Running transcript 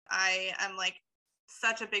I am like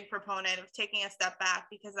such a big proponent of taking a step back,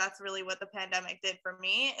 because that's really what the pandemic did for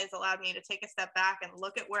me, is allowed me to take a step back and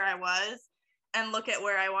look at where I was and look at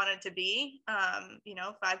where I wanted to be,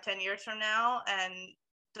 5-10 years from now, and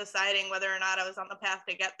deciding whether or not I was on the path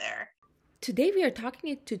to get there. Today we are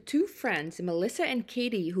talking to two friends, Melissa and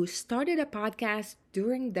Katie, who started a podcast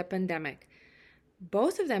during the pandemic.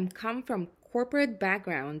 Both of them come from corporate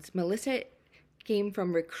backgrounds. Melissa came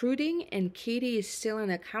from recruiting and Katie is still in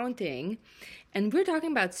accounting. And we're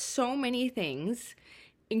talking about so many things,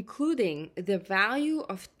 including the value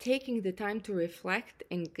of taking the time to reflect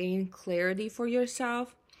and gain clarity for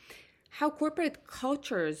yourself, how corporate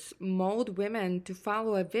cultures mold women to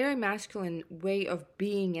follow a very masculine way of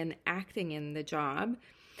being and acting in the job.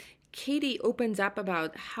 Katie opens up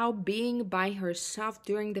about how being by herself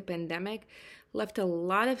during the pandemic left a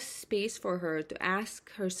lot of space for her to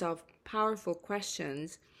ask herself powerful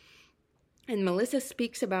questions. And Melissa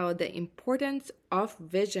speaks about the importance of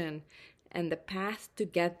vision and the path to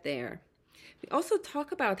get there. We also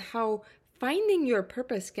talk about how finding your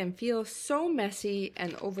purpose can feel so messy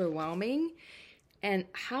and overwhelming, and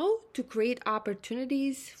how to create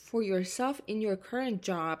opportunities for yourself in your current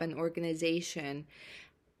job and organization,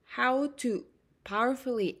 how to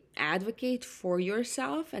powerfully advocate for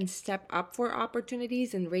yourself and step up for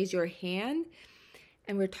opportunities and raise your hand.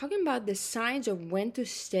 And we're talking about the signs of when to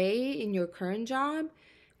stay in your current job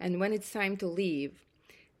and when it's time to leave.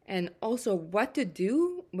 And also what to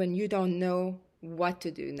do when you don't know what to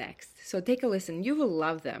do next. So take a listen. You will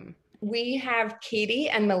love them. We have Katie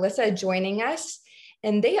and Melissa joining us,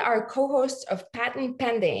 and they are co-hosts of Patent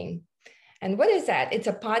Pending. And what is that? It's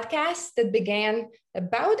a podcast that began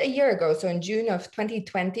about a year ago, so in June of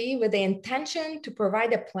 2020, with the intention to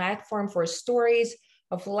provide a platform for stories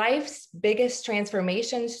of life's biggest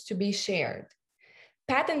transformations to be shared.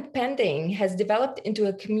 Patent Pending has developed into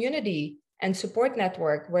a community and support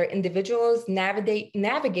network where individuals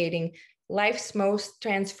navigating life's most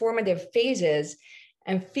transformative phases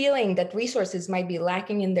and feeling that resources might be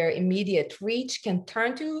lacking in their immediate reach can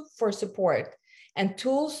turn to for support and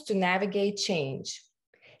tools to navigate change.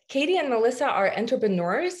 Katie and Melissa are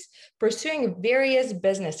entrepreneurs pursuing various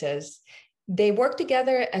businesses. They work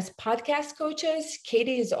together as podcast coaches.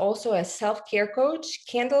 Katie is also a self-care coach,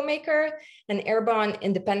 candle maker, and airborne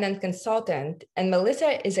independent consultant. And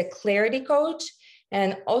Melissa is a clarity coach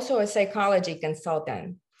and also a psychology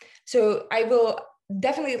consultant. So I will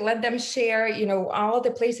definitely let them share, all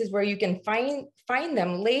the places where you can find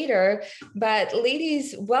them later. But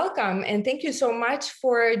ladies, welcome. And thank you so much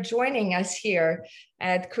for joining us here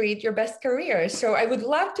at Create Your Best Career. So I would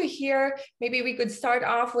love to hear, maybe we could start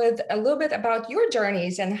off with a little bit about your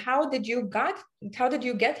journeys and how did you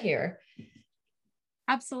get here?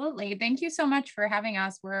 Absolutely. Thank you so much for having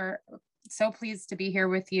us. We're so pleased to be here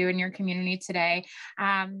with you and your community today.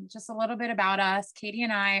 Just a little bit about us. Katie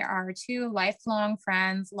and I are two lifelong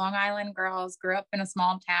friends, Long Island girls, grew up in a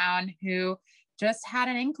small town who just had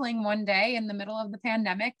an inkling one day in the middle of the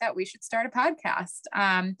pandemic that we should start a podcast.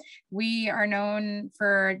 We are known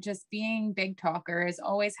for just being big talkers,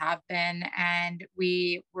 always have been, and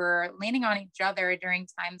we were leaning on each other during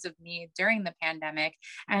times of need during the pandemic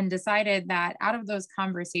and decided that out of those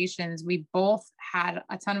conversations, we both had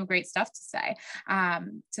a ton of great stuff to say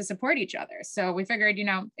to support each other. So we figured,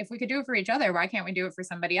 if we could do it for each other, why can't we do it for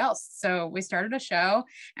somebody else? So we started a show,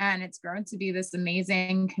 and it's grown to be this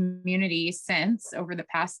amazing community since over the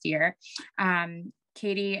past year.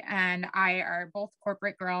 Katie and I are both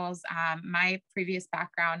corporate girls. My previous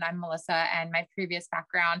background, I'm Melissa, and my previous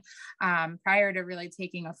background prior to really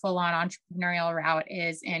taking a full-on entrepreneurial route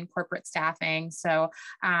is in corporate staffing. So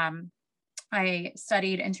I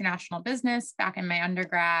studied international business back in my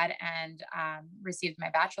undergrad and received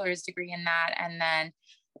my bachelor's degree in that, and then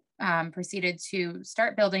proceeded to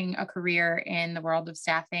start building a career in the world of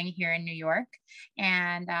staffing here in New York.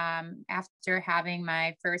 And after having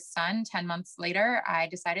my first son 10 months later, I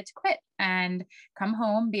decided to quit and come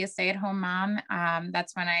home, be a stay-at-home mom.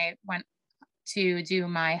 That's when I went to do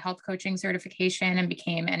my health coaching certification and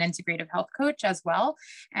became an integrative health coach as well.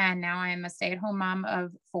 And now I'm a stay-at-home mom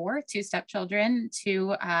of 4, 2 stepchildren,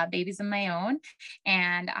 2 babies of my own.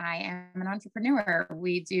 And I am an entrepreneur.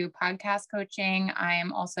 We do podcast coaching. I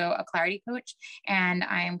am also a clarity coach, and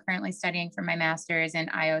I am currently studying for my master's in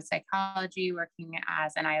IO psychology, working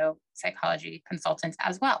as an IO psychology consultant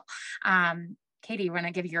as well. Katie, you want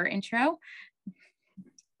to give your intro?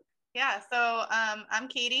 Yeah, so I'm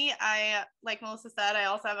Katie. Like Melissa said, I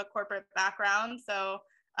also have a corporate background. So,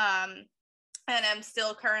 and I'm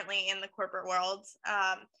still currently in the corporate world.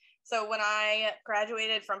 So when I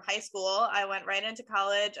graduated from high school, I went right into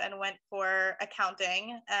college and went for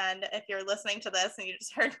accounting. And if you're listening to this and you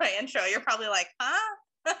just heard my intro, you're probably like, huh?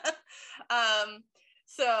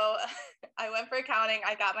 So I went for accounting.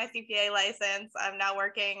 I got my CPA license. I'm now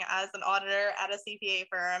working as an auditor at a CPA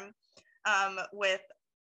firm with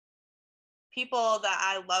people that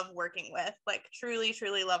I love working with, like truly,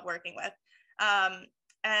 truly love working with.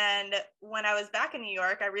 And when I was back in New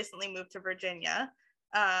York, I recently moved to Virginia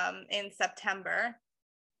in September.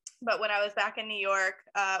 But when I was back in New York,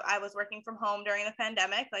 I was working from home during the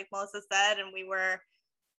pandemic, like Melissa said, and we were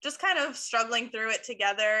just kind of struggling through it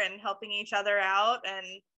together and helping each other out. And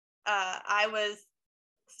I was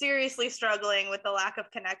seriously struggling with the lack of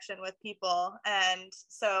connection with people. And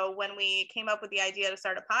so when we came up with the idea to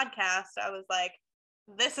start a podcast, I was like,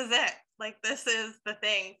 this is it. Like, this is the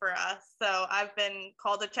thing for us. So I've been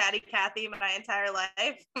called a chatty Cathy my entire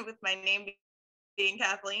life with my name being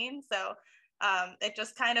Kathleen. So it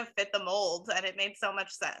just kind of fit the mold and it made so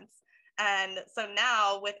much sense. And so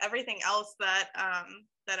now with everything else that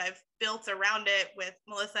that I've built around it with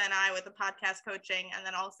Melissa and I with the podcast coaching, and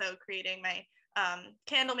then also creating my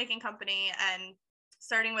candle making company and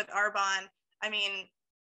starting with Arbonne, I mean,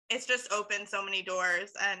 it's just opened so many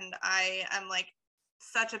doors. And I am like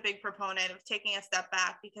such a big proponent of taking a step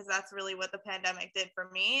back, because that's really what the pandemic did for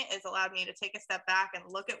me, is allowed me to take a step back and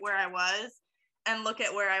look at where I was and look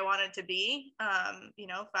at where I wanted to be,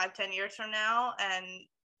 5-10 years from now, and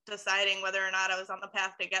deciding whether or not I was on the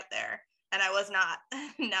path to get there. And I was not.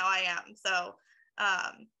 Now I am. So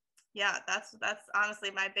yeah, that's honestly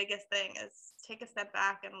my biggest thing, is take a step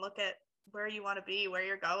back and look at where you want to be, where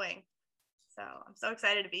you're going. So I'm so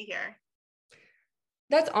excited to be here.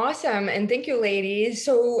 That's awesome. And thank you, ladies.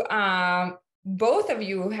 So both of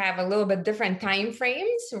you have a little bit different time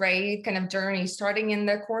frames, right? Kind of journey starting in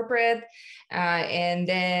the corporate and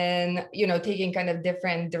then, taking kind of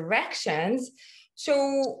different directions.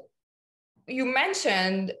 So you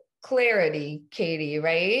mentioned clarity, Katie,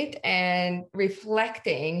 right? And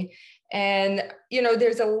reflecting. And,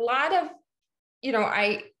 there's a lot of,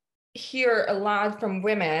 I hear a lot from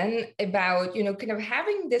women about, kind of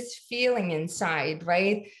having this feeling inside,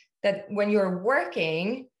 right? That when you're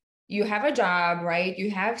working, you have a job, right?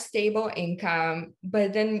 You have stable income,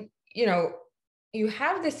 but then, you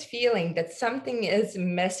have this feeling that something is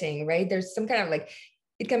missing, right? There's some kind of like,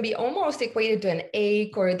 it can be almost equated to an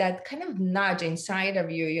ache or that kind of nudge inside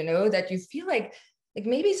of you, that you feel like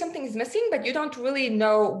maybe something is missing, but you don't really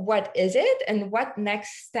know what is it and what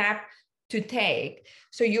next step to take.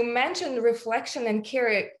 So you mentioned reflection and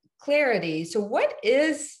clarity. So what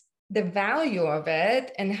is the value of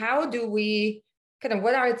it, and how do we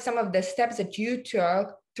what are some of the steps that you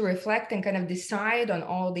took to reflect and kind of decide on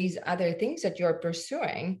all these other things that you're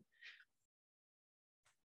pursuing?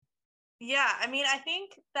 Yeah, I mean, I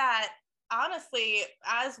think that honestly,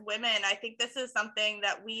 as women, I think this is something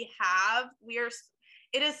that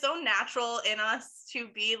it is so natural in us to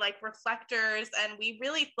be like reflectors, and we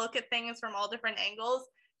really look at things from all different angles.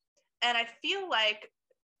 And I feel like,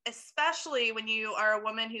 especially when you are a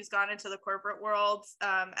woman who's gone into the corporate world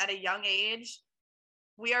at a young age,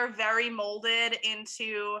 we are very molded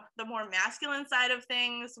into the more masculine side of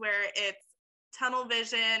things, where it's tunnel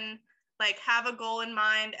vision, like have a goal in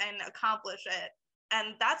mind and accomplish it.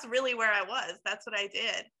 And that's really where I was. That's what I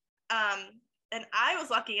did. And I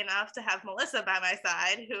was lucky enough to have Melissa by my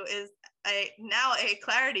side, who is now a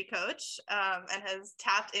clarity coach and has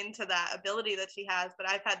tapped into that ability that she has. But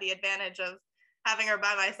I've had the advantage of having her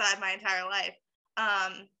by my side my entire life.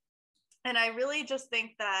 And I really just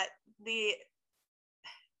think that the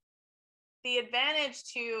advantage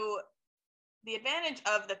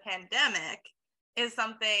of the pandemic is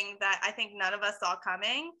something that I think none of us saw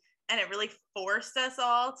coming, and it really forced us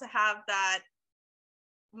all to have that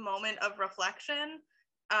moment of reflection.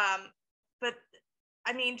 But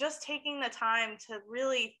I mean, just taking the time to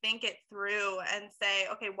really think it through and say,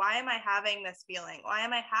 okay, why am I having this feeling? Why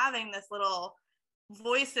am I having this little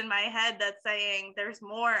voice in my head that's saying there's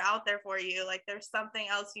more out there for you? Like, there's something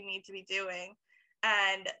else you need to be doing.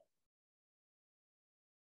 And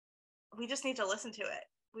we just need to listen to it.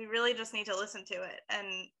 We really just need to listen to it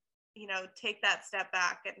and, take that step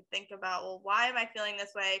back and think about, well, why am I feeling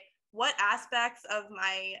this way? What aspects of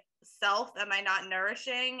myself am I not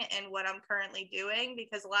nourishing in what I'm currently doing?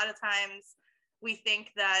 Because a lot of times we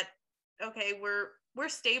think that, okay, we're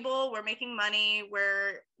stable, we're making money,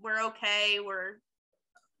 we're okay,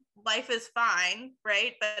 life is fine,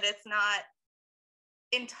 right? But it's not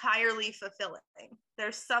entirely fulfilling.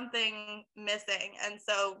 There's something missing. And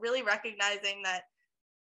so really recognizing that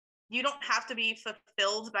you don't have to be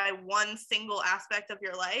fulfilled by one single aspect of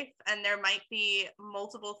your life. And there might be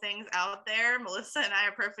multiple things out there. Melissa and I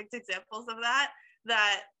are perfect examples of that,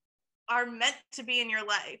 that are meant to be in your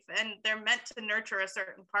life, and they're meant to nurture a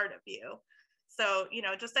certain part of you. So,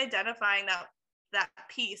 just identifying that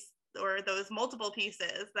piece, or those multiple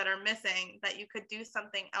pieces that are missing, that you could do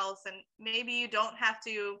something else. And maybe you don't have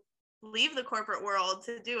to leave the corporate world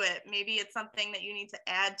to do it. Maybe it's something that you need to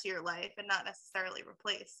add to your life and not necessarily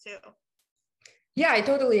replace too. Yeah, I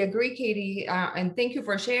totally agree, Katie. And thank you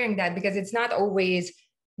for sharing that, because it's not always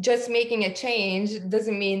just making a change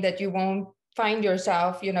doesn't mean that you won't find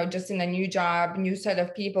yourself, just in a new job, new set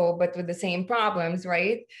of people, but with the same problems,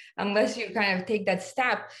 right? Unless you kind of take that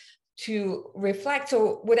step to reflect.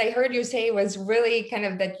 So what I heard you say was really kind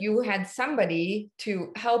of that you had somebody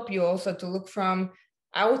to help you also to look from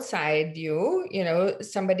outside you,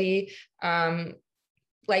 somebody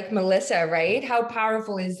like Melissa, right? How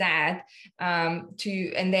powerful is that? And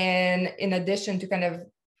then in addition to kind of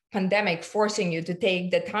pandemic forcing you to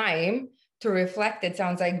take the time to reflect, it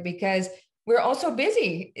sounds like, because we're also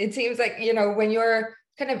busy. It seems like, when you're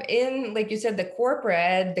kind of in, like you said, the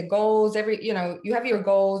corporate, the goals, you have your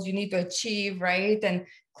goals you need to achieve, right? And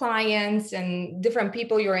clients and different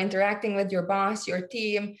people you're interacting with, your boss, your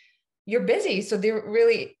team, you're busy. So there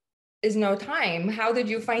really is no time. How did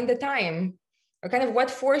you find the time? Or kind of what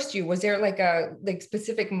forced you? Was there like a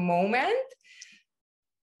specific moment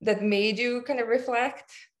that made you kind of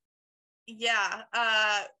reflect? Yeah.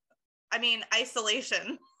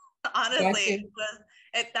 Isolation, honestly,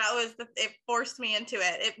 it forced me into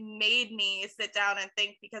it. It made me sit down and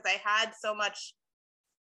think, because I had so much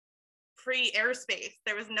free airspace.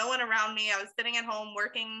 There was no one around me. I was sitting at home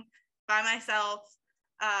working by myself.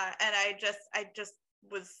 And I just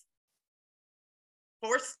was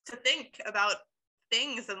forced to think about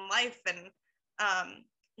things in life. And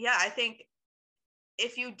I think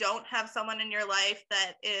if you don't have someone in your life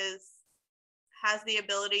that has the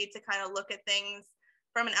ability to kind of look at things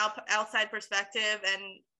from an outside perspective and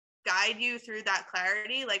guide you through that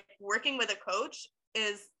clarity, like working with a coach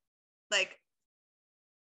is like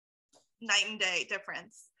night and day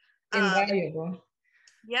difference. Invaluable.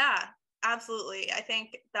 Yeah, absolutely. I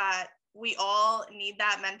think that we all need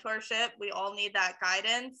that mentorship. We all need that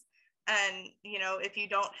guidance. And, if you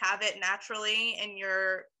don't have it naturally in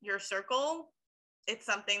your circle, it's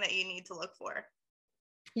something that you need to look for.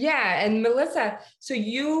 Yeah. And Melissa, so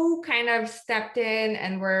you kind of stepped in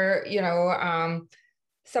and were,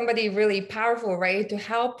 somebody really powerful, right? To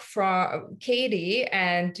help from Katie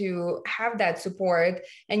and to have that support.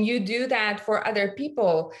 And you do that for other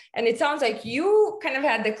people. And it sounds like you kind of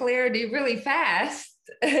had the clarity really fast.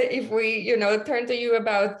 If we, turn to you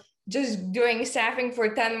about just doing staffing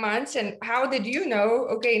for 10 months. And how did you know,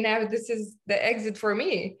 okay, now this is the exit for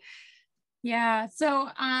me? Yeah. So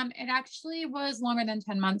it actually was longer than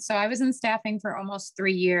 10 months. So I was in staffing for almost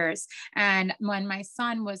 3 years. And when my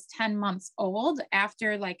son was 10 months old,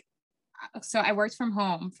 so I worked from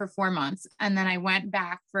home for 4 months, and then I went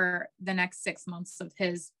back for the next 6 months of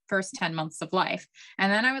his first 10 months of life.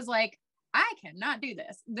 And then I was like, I cannot do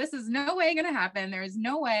this. This is no way going to happen. There's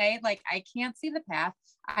no way, I can't see the path.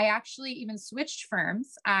 I actually even switched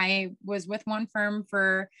firms. I was with one firm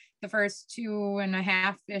for the first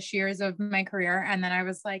 2.5-ish years of my career. And then I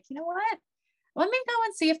was like, you know what? Let me go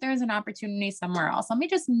and see if there's an opportunity somewhere else. Let me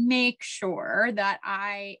just make sure that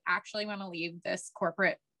I actually want to leave this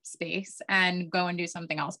corporate space and go and do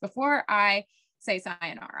something else before I say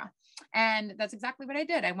sayonara. And that's exactly what I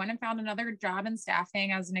did. I went and found another job in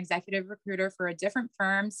staffing as an executive recruiter for a different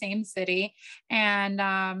firm, same city. And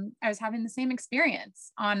I was having the same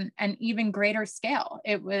experience on an even greater scale.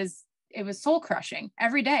 It was soul crushing.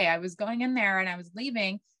 Every day I was going in there and I was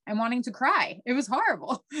leaving and wanting to cry. It was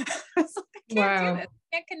horrible. I was like, I can't do this.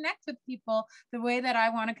 I can't connect with people the way that I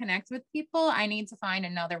want to connect with people. I need to find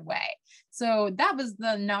another way. So that was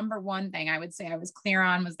the number one thing I would say I was clear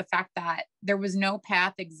on, was the fact that there was no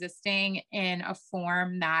path existing in a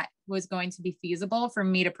form that was going to be feasible for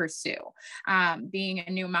me to pursue. Being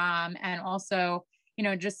a new mom, and also,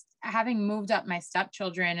 just having moved up my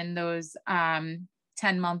stepchildren in those 10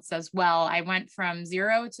 months as well. I went from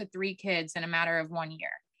 0 to 3 kids in a matter of 1 year.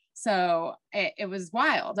 So it was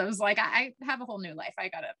wild. I was like, I have a whole new life. I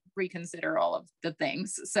got to reconsider all of the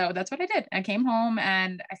things. So that's what I did. I came home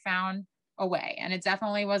and I found a way, and it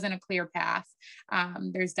definitely wasn't a clear path.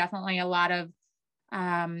 There's definitely a lot of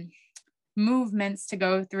movements to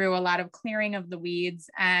go through, a lot of clearing of the weeds.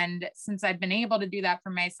 And since I've been able to do that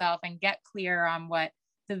for myself and get clear on what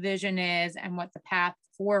the vision is and what the path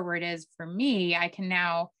forward is for me, I can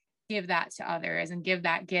now give that to others and give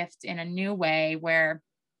that gift in a new way where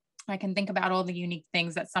I can think about all the unique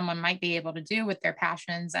things that someone might be able to do with their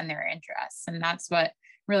passions and their interests. And that's what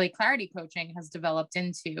really clarity coaching has developed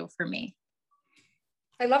into for me.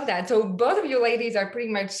 I love that. So both of you ladies are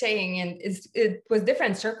pretty much saying, and it was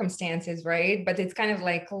different circumstances, right? But it's kind of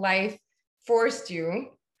like life forced you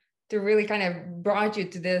to really kind of brought you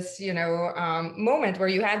to this, moment where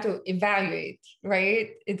you had to evaluate,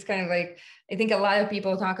 right? It's kind of like, I think a lot of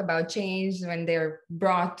people talk about change when they're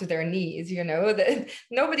brought to their knees, that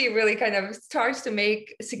nobody really kind of starts to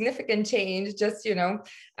make significant change, just,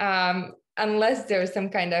 unless there's some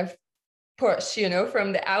kind of push,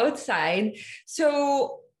 from the outside.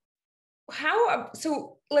 So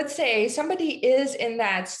let's say somebody is in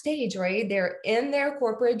that stage, right? They're in their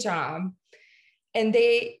corporate job and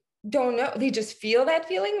they don't know, they just feel that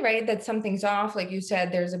feeling, right? That something's off. Like you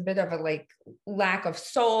said, there's a bit of a like lack of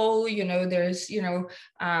soul, there's,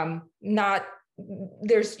 not,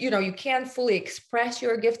 there's, you can't fully express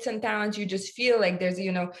your gifts and talents. You just feel like there's,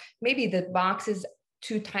 maybe the box is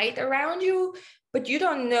too tight around you, but you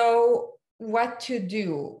don't know what to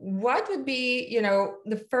do. What would be,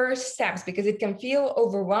 the first steps? Because it can feel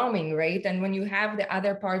overwhelming, right? And when you have the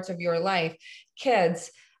other parts of your life,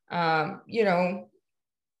 kids,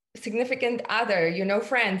 significant other,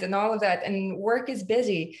 friends and all of that, and work is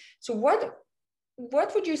busy. So what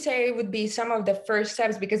would you say would be some of the first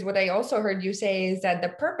steps? Because what I also heard you say is that the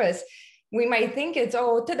purpose, we might think it's,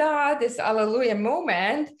 oh, ta-da, this hallelujah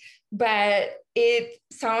moment, but it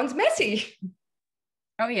sounds messy.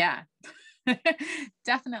 Oh yeah.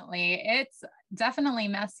 Definitely. It's definitely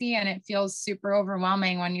messy and it feels super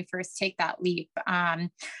overwhelming when you first take that leap. I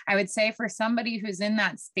would say for somebody who's in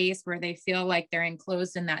that space where they feel like they're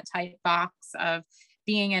enclosed in that tight box of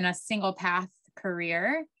being in a single path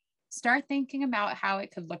career, start thinking about how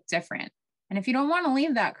it could look different. And if you don't want to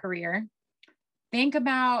leave that career, think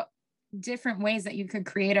about different ways that you could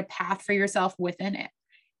create a path for yourself within it.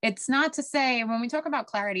 It's not to say, when we talk about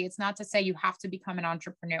clarity, it's not to say you have to become an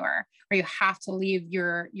entrepreneur or you have to leave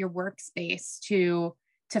your workspace to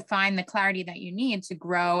find the clarity that you need to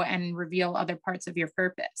grow and reveal other parts of your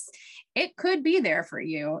purpose. It could be there for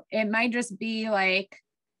you. It might just be like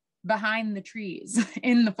behind the trees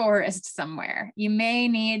in the forest somewhere. You may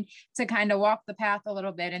need to kind of walk the path a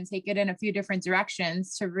little bit and take it in a few different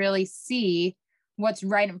directions to really see what's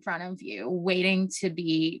right in front of you, waiting to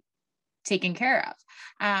be taken care of.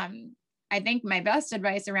 I think my best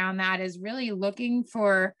advice around that is really looking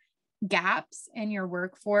for gaps in your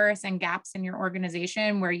workforce and gaps in your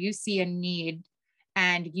organization where you see a need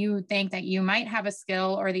and you think that you might have a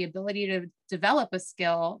skill or the ability to develop a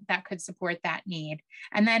skill that could support that need.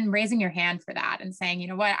 And then raising your hand for that and saying, you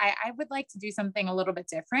know what, I would like to do something a little bit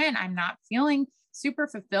different. I'm not feeling super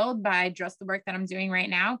fulfilled by just the work that I'm doing right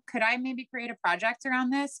now. Could I maybe create a project around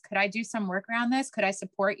this? Could I do some work around this? Could I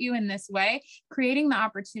support you in this way? Creating the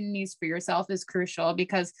opportunities for yourself is crucial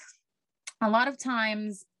because a lot of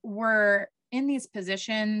times we're in these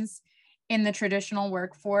positions in the traditional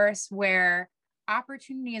workforce where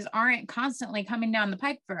opportunities aren't constantly coming down the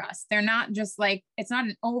pipe for us. They're not just like, it's not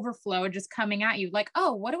an overflow just coming at you like,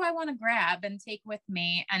 oh, what do I want to grab and take with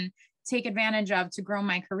me and take advantage of to grow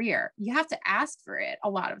my career? You have to ask for it a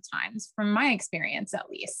lot of times, from my experience at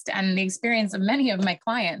least, and the experience of many of my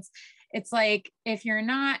clients. It's like, if you're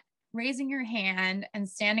not raising your hand and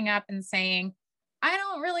standing up and saying, I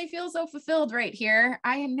don't really feel so fulfilled right here.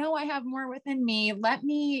 I know I have more within me. Let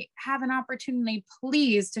me have an opportunity,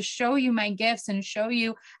 please, to show you my gifts and show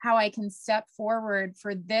you how I can step forward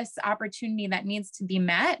for this opportunity that needs to be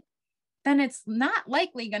met, then it's not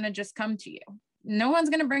likely going to just come to you. No one's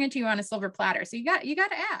going to bring it to you on a silver platter. So you got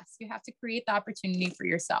to ask. You have to create the opportunity for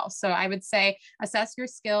yourself. So I would say assess your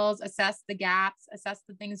skills, assess the gaps, assess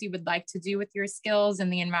the things you would like to do with your skills in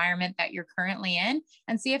the environment that you're currently in,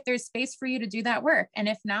 and see if there's space for you to do that work. And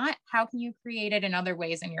if not, how can you create it in other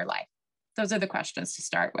ways in your life? Those are the questions to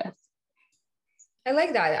start with. I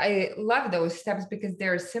like that. I love those steps because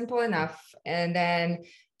they're simple enough. And then,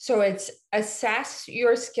 so it's assess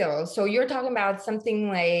your skills. So you're talking about something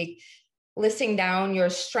like listing down your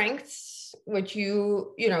strengths, which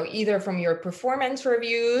either from your performance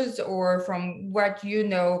reviews or from what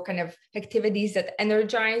kind of activities that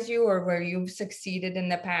energize you or where you've succeeded in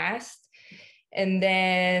the past. And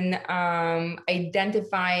then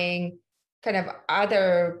identifying kind of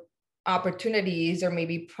other opportunities or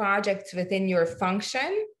maybe projects within your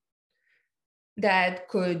function that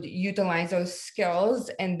could utilize those skills,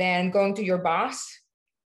 and then going to your boss.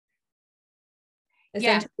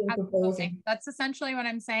 Yeah, absolutely. That's essentially what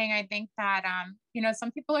I'm saying. I think that,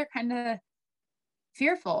 some people are kind of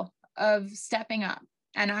fearful of stepping up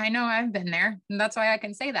And I know I've been there. And that's why I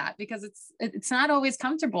can say that, because it's not always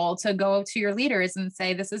comfortable to go to your leaders and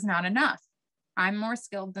say, this is not enough. I'm more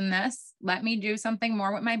skilled than this. Let me do something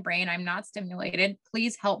more with my brain. I'm not stimulated.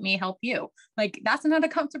 Please help me help you. Like, that's not a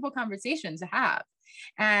comfortable conversation to have.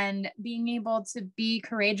 And being able to be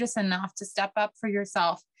courageous enough to step up for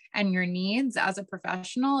yourself and your needs as a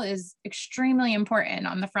professional is extremely important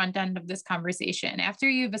on the front end of this conversation. After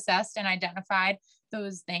you've assessed and identified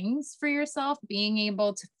those things for yourself, being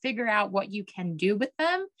able to figure out what you can do with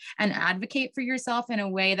them and advocate for yourself in a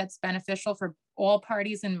way that's beneficial for all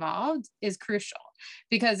parties involved is crucial.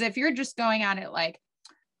 Because if you're just going at it like,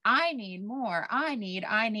 I need more, I need,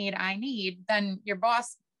 then your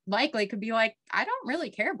boss likely could be like, I don't really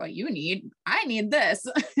care what you need. I need this.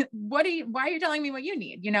 Why are you telling me what you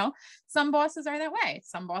need? You know, some bosses are that way.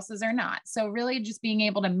 Some bosses are not. So really just being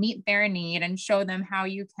able to meet their need and show them how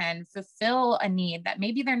you can fulfill a need that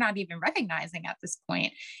maybe they're not even recognizing at this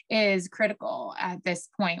point is critical at this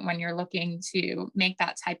point when you're looking to make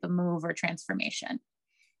that type of move or transformation.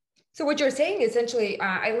 So what you're saying essentially,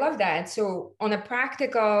 I love that. So in a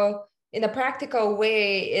practical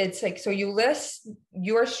way, it's like, so you list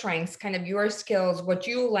your strengths, kind of your skills, what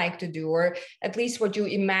you like to do, or at least what you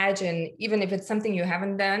imagine, even if it's something you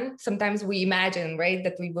haven't done. Sometimes we imagine, right,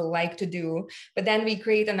 that we will like to do, but then we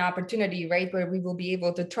create an opportunity, right, where we will be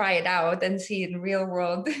able to try it out and see in real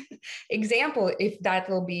world example, if that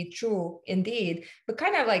will be true indeed, but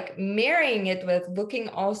kind of like marrying it with looking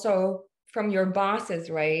also from your bosses,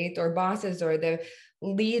 right? Or bosses or the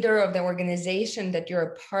leader of the organization that you're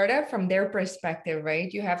a part of, from their perspective,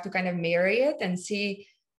 right? You have to kind of marry it and see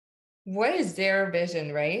what is their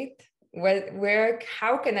vision, right?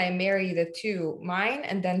 How can I marry the two, mine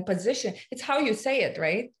and then position? It's how you say it,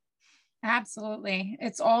 right? Absolutely.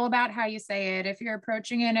 It's all about how you say it. If you're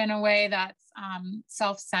approaching it in a way that's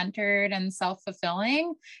self-centered and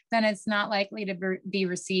self-fulfilling, then it's not likely to be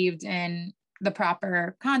received in the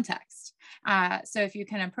proper context. So if you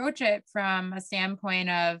can approach it from a standpoint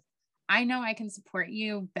of, I know I can support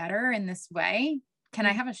you better in this way. Can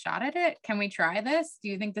I have a shot at it? Can we try this? Do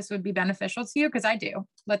you think this would be beneficial to you? Because I do.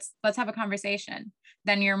 Let's have a conversation.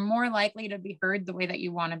 Then you're more likely to be heard the way that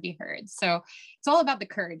you want to be heard. So it's all about the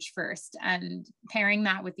courage first, and pairing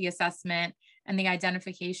that with the assessment and the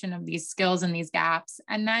identification of these skills and these gaps,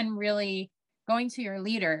 and then really going to your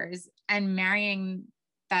leaders and marrying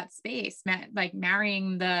that space, like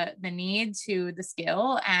marrying the need to the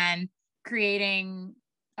skill and creating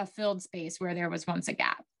a filled space where there was once a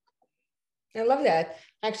gap. I love that.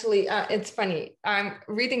 Actually, it's funny. I'm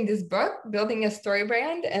reading this book, Building a Story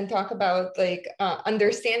Brand, and talk about like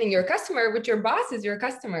understanding your customer, which your boss is your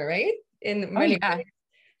customer, right? In many ways.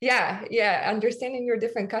 Yeah, understanding your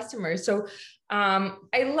different customers. So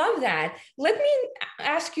I love that. Let me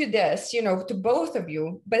ask you this, to both of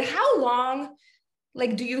you, but how long,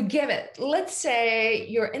 like, do you give it? Let's say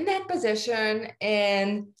you're in that position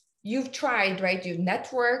and you've tried, right? You've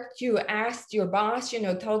networked, you asked your boss,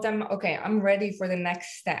 tell them, okay, I'm ready for the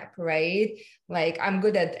next step, right? Like, I'm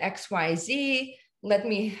good at XYZ. Let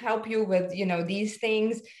me help you with, these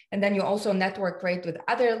things. And then you also network, right, with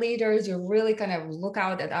other leaders. You really kind of look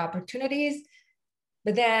out at opportunities,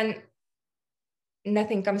 but then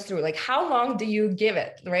nothing comes through. Like, how long do you give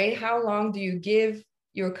it, right? How long do you give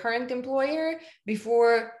your current employer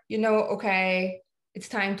before, okay, it's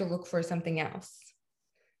time to look for something else?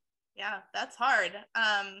 Yeah, that's hard.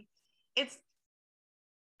 And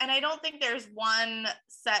I don't think there's one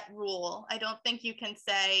set rule. I don't think you can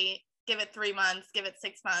say, give it 3 months, give it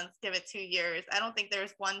 6 months, give it 2 years. I don't think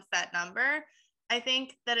there's one set number. I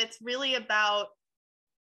think that it's really about,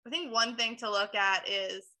 I think one thing to look at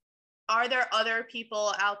is, are there other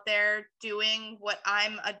people out there doing what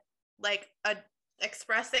I'm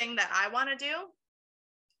expressing that I want to do?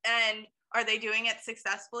 And are they doing it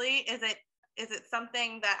successfully? Is it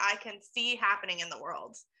something that I can see happening in the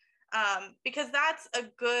world? Because that's a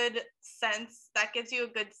good sense, that gives you a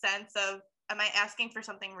good sense of, am I asking for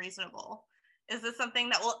something reasonable? Is this something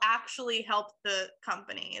that will actually help the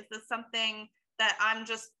company? Is this something that I'm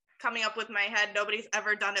just coming up with my head? Nobody's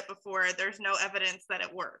ever done it before. There's no evidence that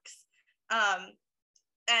it works.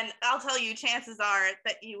 And I'll tell you, chances are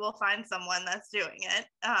that you will find someone that's doing it.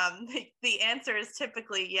 The answer is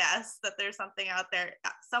typically yes, that there's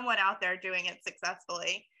someone out there doing it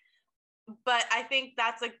successfully. But I think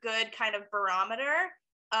that's a good kind of barometer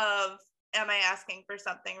of, am I asking for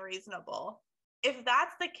something reasonable? If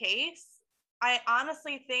that's the case, I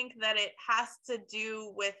honestly think that it has to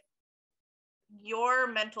do with your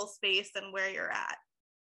mental space and where you're at.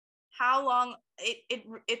 How long,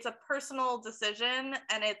 it's a personal decision,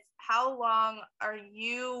 and it's how long are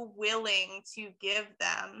you willing to give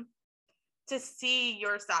them to see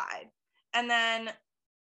your side. And then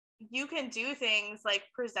you can do things like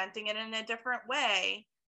presenting it in a different way,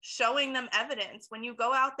 showing them evidence. When you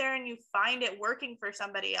go out there and you find it working for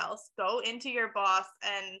somebody else, go into your boss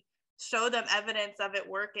and show them evidence of it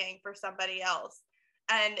working for somebody else.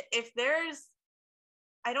 And if there's,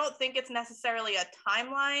 I don't think it's necessarily a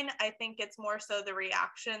timeline. I think it's more so the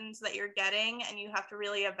reactions that you're getting, and you have to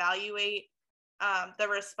really evaluate the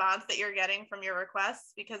response that you're getting from your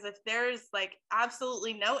requests. Because if there's like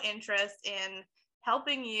absolutely no interest in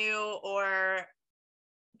helping you or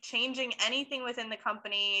changing anything within the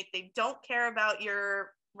company, they don't care about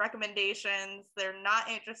your recommendations, they're not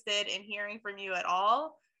interested in hearing from you at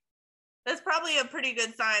all, that's probably a pretty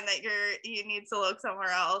good sign that you need to look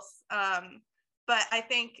somewhere else. But I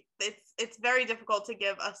think it's very difficult to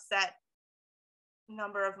give a set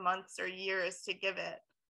number of months or years to give it,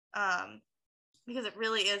 because it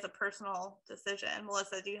really is a personal decision.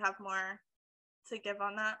 Melissa, do you have more to give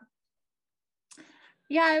on that?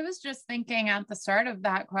 Yeah, I was just thinking at the start of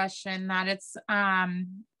that question that it's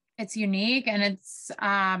unique, and it's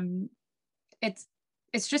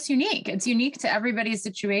just unique. It's unique to everybody's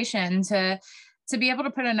situation. To be able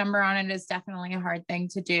to put a number on it is definitely a hard thing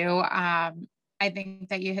to do. I think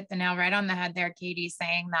that you hit the nail right on the head there, Katie,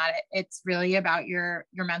 saying that it's really about your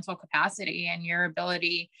mental capacity and your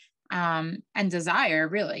ability and desire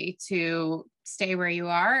really to stay where you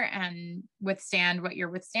are and withstand what you're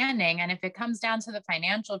withstanding. And if it comes down to the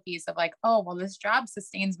financial piece of like, oh, well, this job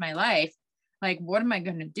sustains my life, like, what am I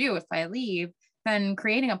going to do if I leave? Then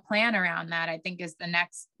creating a plan around that, I think, is the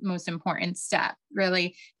next most important step.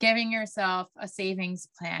 Really giving yourself a savings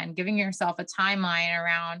plan, giving yourself a timeline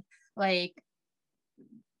around like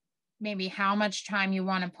maybe how much time you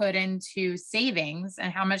want to put into savings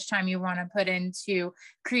and how much time you want to put into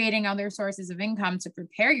creating other sources of income to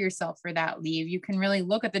prepare yourself for that leave. You can really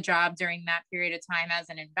look at the job during that period of time as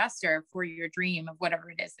an investor for your dream of whatever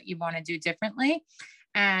it is that you want to do differently,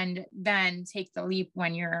 and then take the leap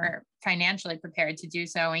when you're financially prepared to do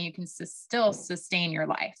so and you can still sustain your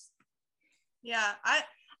life. Yeah,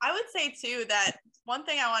 I would say too that one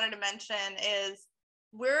thing I wanted to mention is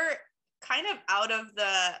we're kind of out of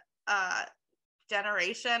the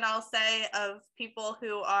generation, I'll say, of people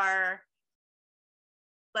who are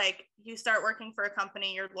like, you start working for a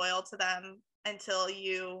company, you're loyal to them until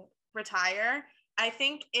you retire. I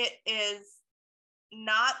think it is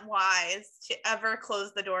not wise to ever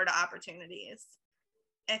close the door to opportunities.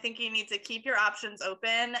 I think you need to keep your options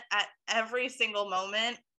open at every single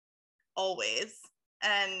moment, always.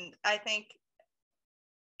 And I think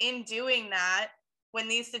in doing that, when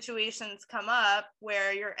these situations come up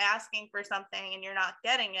where you're asking for something and you're not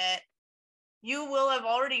getting it, you will have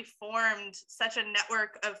already formed such a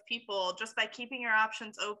network of people just by keeping your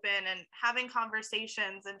options open and having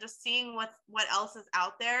conversations and just seeing what else is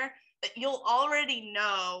out there, that you'll already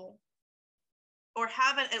know or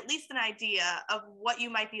have at least an idea of what you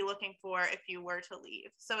might be looking for if you were to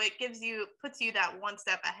leave. So it puts you that one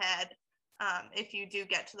step ahead if you do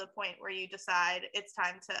get to the point where you decide it's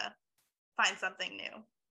time to find something new.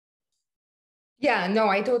 Yeah, no,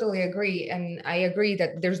 I totally agree. And I agree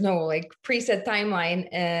that there's no like preset timeline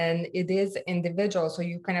and it is individual. So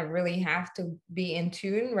you kind of really have to be in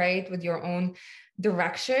tune, right, with your own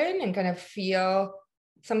direction and kind of feel,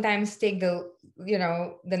 sometimes take the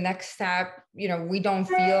next step. We don't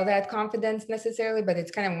feel that confidence necessarily, but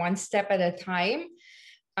it's kind of one step at a time.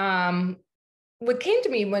 What came to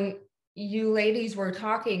me when you ladies were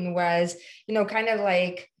talking was, kind of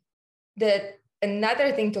like that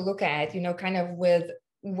another thing to look at, kind of with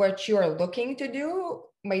what you're looking to do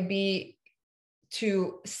might be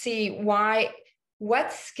to see what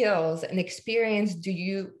skills and experience do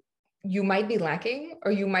you might be lacking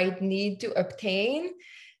or you might need to obtain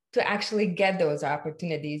to actually get those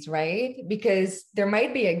opportunities, right? Because there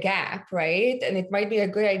might be a gap, right? And it might be a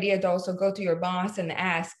good idea to also go to your boss and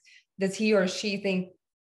ask, does he or she think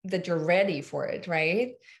that you're ready for it,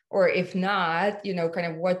 right? Or if not, kind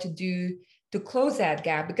of what to do to close that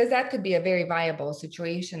gap, because that could be a very viable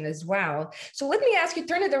situation as well. So let me ask you,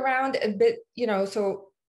 turn it around a bit, so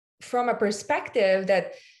from a perspective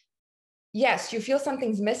that, yes, you feel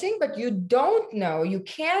something's missing, but you don't know, you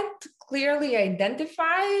can't clearly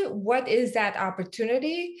identify what is that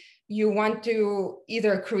opportunity you want to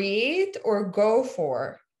either create or go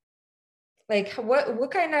for. Like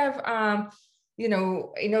what kind of,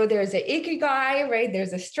 there's an Ikigai, right?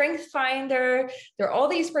 There's a Strength Finder. There are all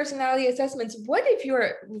these personality assessments. What if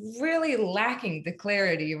you're really lacking the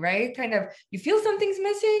clarity, right? Kind of, you feel something's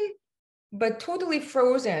missing, but totally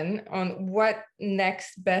frozen on what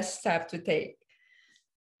next best step to take?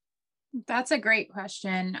 That's a great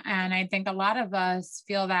question. And I think a lot of us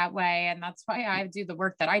feel that way. And that's why I do the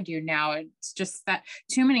work that I do now. It's just that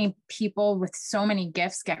too many people with so many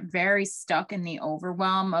gifts get very stuck in the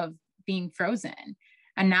overwhelm of being frozen.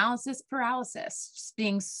 Analysis paralysis, just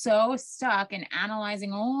being so stuck and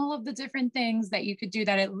analyzing all of the different things that you could do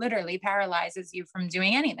that it literally paralyzes you from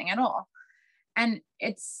doing anything at all. And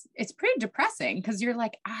it's pretty depressing because you're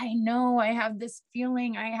like, I know I have this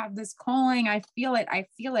feeling, I have this calling, I feel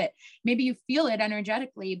it. Maybe you feel it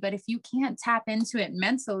energetically, but if you can't tap into it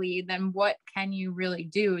mentally, then what can you really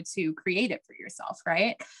do to create it for yourself,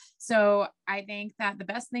 right? So I think that the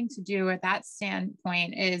best thing to do at that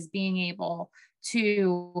standpoint is being able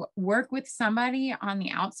to work with somebody on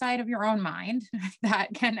the outside of your own mind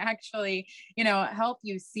that can actually, help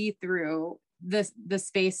you see through the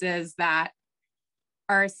spaces that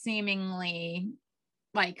are seemingly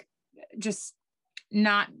like just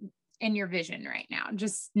not in your vision right now,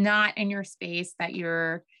 just not in your space that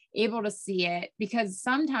you're able to see it. Because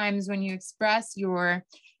sometimes when you express your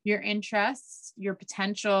interests, your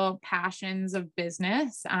potential passions of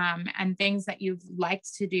business, and things that you've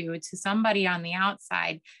liked to do to somebody on the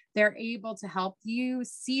outside, they're able to help you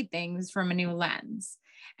see things from a new lens.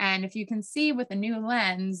 And if you can see with a new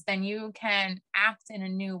lens, then you can act in a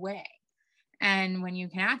new way. And when you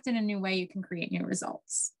can act in a new way, you can create new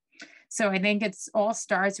results. So I think it's all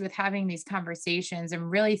starts with having these conversations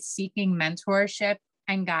and really seeking mentorship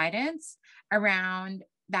and guidance around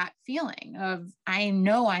that feeling of, I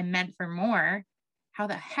know I'm meant for more. How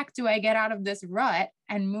the heck do I get out of this rut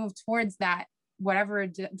and move towards that, whatever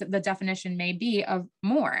the definition may be of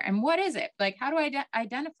more? And what is it? Like, how do I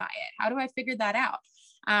identify it? How do I figure that out?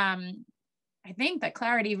 I think that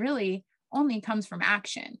clarity really only comes from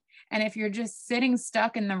action. And if you're just sitting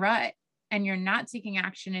stuck in the rut and you're not taking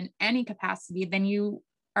action in any capacity, then you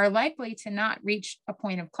are likely to not reach a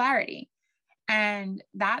point of clarity. And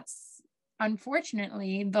that's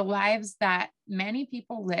unfortunately the lives that many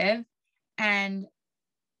people live. And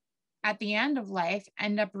at the end of life,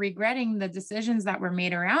 end up regretting the decisions that were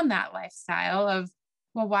made around that lifestyle of,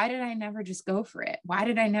 well, why did I never just go for it? Why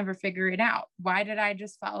did I never figure it out? Why did I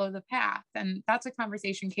just follow the path? And that's a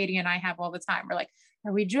conversation Katie and I have all the time. We're like,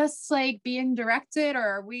 are we just like being directed, or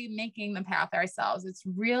are we making the path ourselves? It's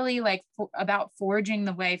really like about forging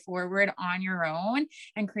the way forward on your own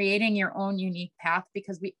and creating your own unique path,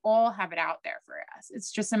 because we all have it out there for us.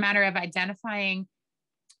 It's just a matter of identifying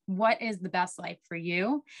what is the best life for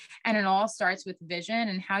you. And it all starts with vision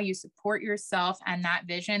and how you support yourself and that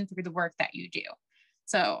vision through the work that you do.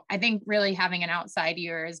 So I think really having an outside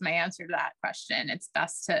ear is my answer to that question. It's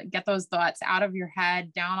best to get those thoughts out of your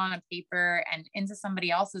head, down on a paper, and into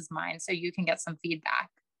somebody else's mind so you can get some feedback.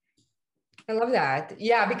 I love that.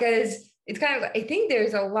 Yeah, because it's kind of, I think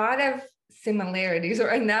there's a lot of similarities or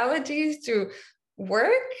analogies to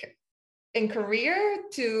work and career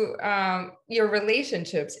to your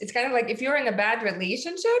relationships. It's kind of like if you're in a bad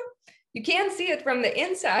relationship, you can't see it from the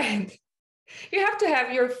inside. You have to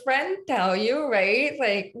have your friend tell you, right?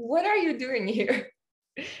 Like, what are you doing here?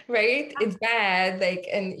 Right? It's bad. Like,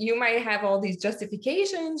 and you might have all these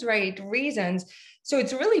justifications, right? Reasons. So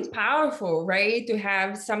it's really powerful, right? To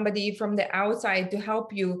have somebody from the outside to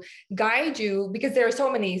help you, guide you, because there are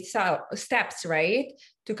so many steps, right?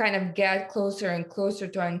 To kind of get closer and closer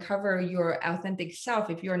to uncover your authentic self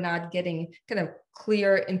if you're not getting kind of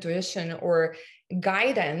clear intuition or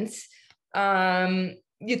guidance.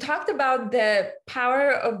 You talked about the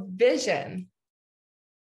power of vision.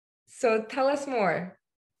 So tell us more.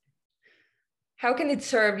 How can it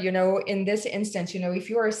serve, in this instance, if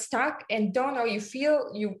you are stuck and don't know, you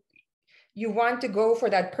feel you want to go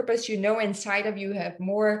for that purpose, inside of you have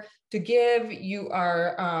more to give, you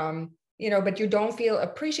are, but you don't feel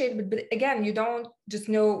appreciated. But again, you don't just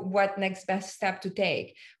know what next best step to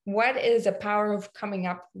take. What is the power of coming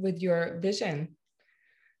up with your vision?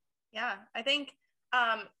 Yeah, I think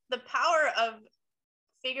the power of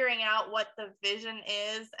figuring out what the vision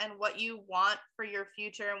is and what you want for your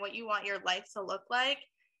future and what you want your life to look like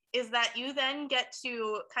is that you then get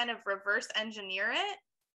to kind of reverse engineer it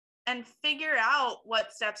and figure out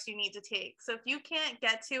what steps you need to take. So if you can't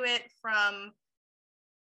get to it from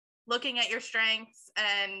looking at your strengths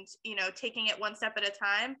and, taking it one step at a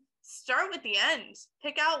time, start with the end.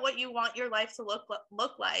 Pick out what you want your life to look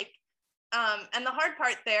like. And the hard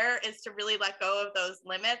part there is to really let go of those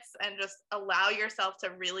limits and just allow yourself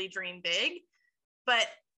to really dream big. But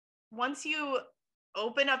once you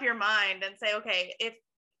open up your mind and say, okay, if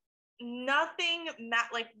nothing,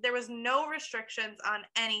 like there was no restrictions on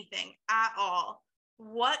anything at all,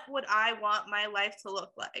 what would I want my life to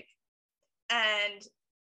look like? And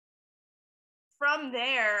from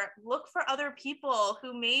there, look for other people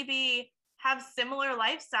who maybe have similar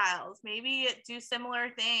lifestyles, maybe do similar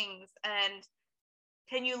things. And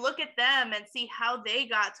can you look at them and see how they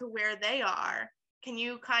got to where they are? Can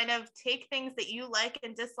you kind of take things that you like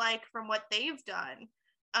and dislike from what they've done?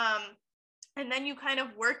 And then you kind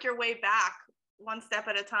of work your way back one step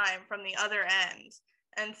at a time from the other end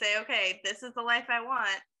and say, okay, this is the life I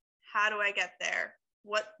want. How do I get there?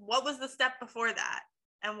 What was the step before that?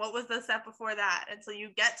 And what was the step before that? And so you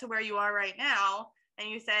get to where you are right now, and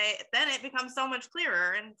you say, then it becomes so much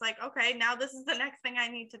clearer. And it's like, okay, now this is the next thing I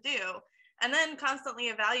need to do. And then constantly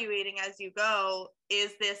evaluating as you go,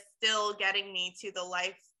 is this still getting me to the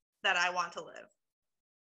life that I want to live?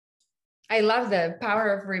 I love the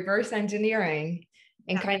power of reverse engineering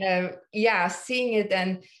and kind of, seeing it.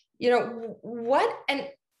 And, and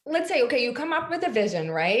let's say, okay, you come up with a vision,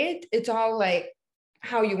 right? It's all like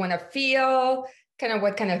how you want to feel, kind of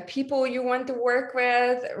what kind of people you want to work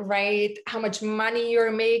with, right? How much money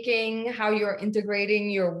you're making, how you're integrating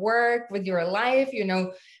your work with your life,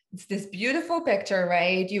 it's this beautiful picture,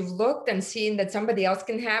 right? You've looked and seen that somebody else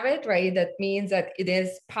can have it, right? That means that it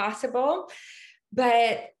is possible.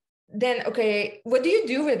 But then, okay, what do you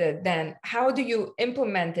do with it then? How do you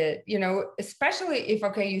implement it? Especially if,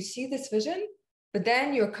 okay, you see this vision, but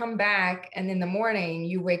then you come back and in the morning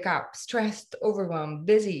you wake up stressed, overwhelmed,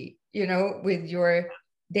 busy, with your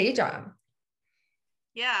day job.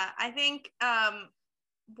 Yeah, I think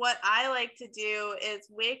what I like to do is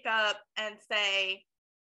wake up and say,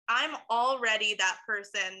 I'm already that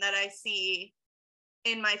person that I see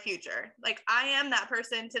in my future. Like, I am that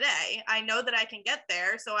person today. I know that I can get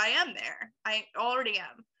there, so I am there. I already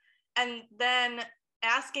am. And then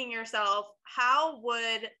asking yourself, how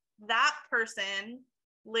would that person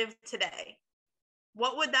live today?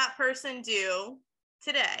 What would that person do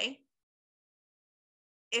today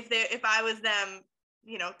if I was them,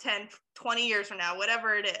 10, 20 years from now,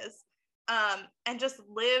 whatever it is, and just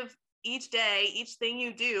live each day, each thing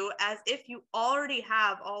you do as if you already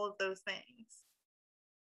have all of those things.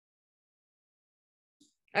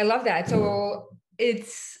 I love that. So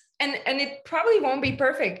it's, and it probably won't be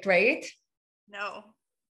perfect, right? No.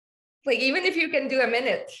 Like, even if you can do a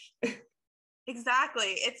minute.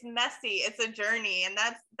 Exactly. It's messy. It's a journey. And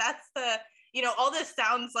that's the, all this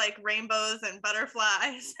sounds like rainbows and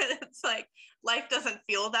butterflies. It's like, life doesn't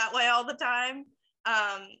feel that way all the time.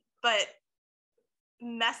 But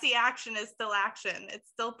messy action is still action. It's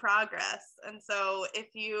still progress. And so if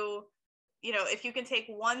you can take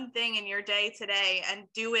one thing in your day today and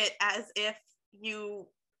do it as if you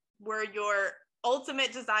were your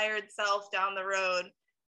ultimate desired self down the road,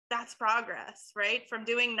 that's progress, right? From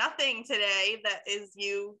doing nothing today that is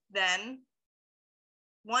you then,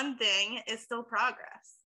 one thing is still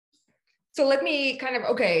progress. So let me kind of,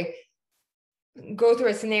 go through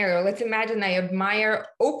a scenario. Let's imagine I admire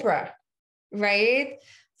Oprah, right?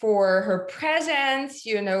 For her presence,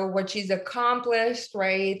 what she's accomplished,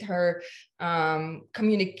 right? Her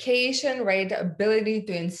communication, right? The ability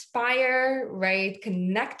to inspire, right?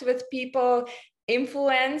 Connect with people,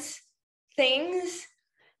 influence things.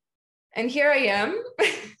 And here I am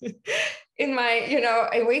in my,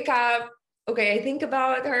 I wake up, okay, I think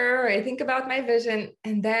about her, I think about my vision,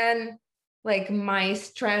 and then like my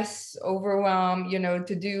stress, overwhelm,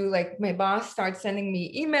 to do, like my boss starts sending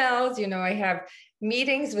me emails, I have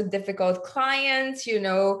meetings with difficult clients,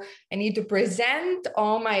 I need to present,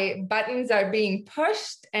 all my buttons are being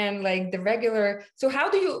pushed, and like the regular. So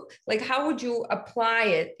how would you apply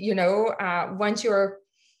it, once your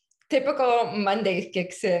typical Monday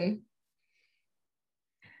kicks in?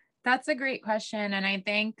 That's a great question. And I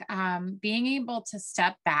think being able to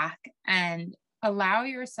step back and allow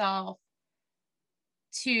yourself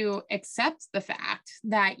to accept the fact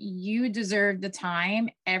that you deserve the time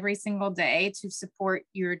every single day to support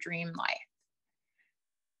your dream life,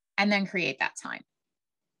 and then create that time.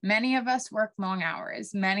 Many of us work long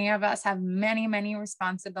hours. Many of us have many, many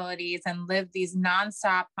responsibilities and live these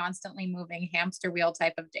nonstop, constantly moving hamster wheel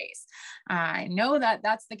type of days. I know that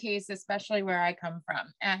that's the case, especially where I come from.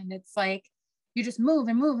 And it's like, you just move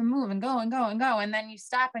and move and move and go and go and go. And then you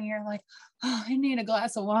stop and you're like, oh, I need a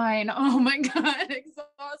glass of wine. Oh my God,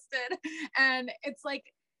 exhausted. And it's like,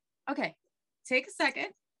 okay, take a second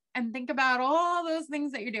and think about all those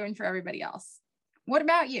things that you're doing for everybody else. What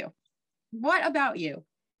about you? What about you?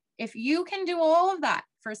 If you can do all of that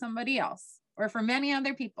for somebody else or for many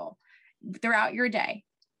other people throughout your day,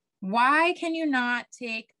 why can you not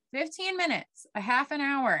take 15 minutes, a half an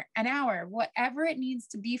hour, whatever it needs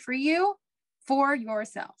to be for you, for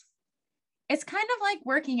yourself? It's kind of like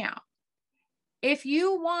working out. If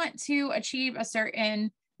you want to achieve a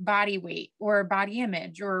certain body weight or body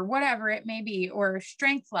image or whatever it may be, or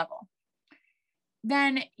strength level,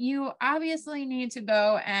 then you obviously need to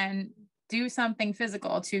go and do something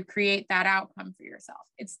physical to create that outcome for yourself.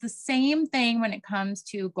 It's the same thing when it comes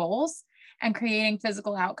to goals and creating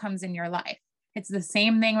physical outcomes in your life. It's the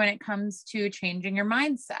same thing when it comes to changing your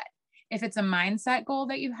mindset. If it's a mindset goal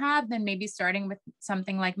that you have, then maybe starting with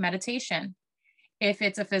something like meditation. If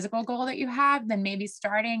it's a physical goal that you have, then maybe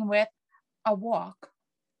starting with a walk.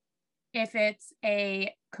 If it's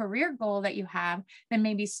a career goal that you have, then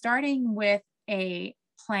maybe starting with a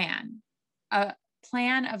plan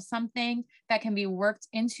of something that can be worked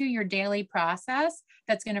into your daily process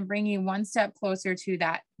that's going to bring you one step closer to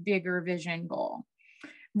that bigger vision goal.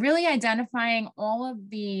 Really identifying all of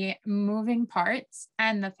the moving parts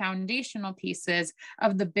and the foundational pieces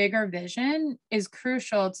of the bigger vision is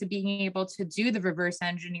crucial to being able to do the reverse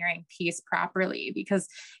engineering piece properly. Because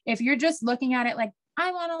if you're just looking at it like,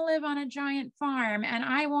 I want to live on a giant farm and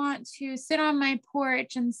I want to sit on my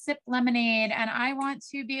porch and sip lemonade and I want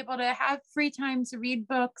to be able to have free time to read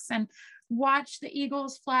books and watch the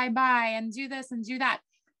eagles fly by and do this and do that.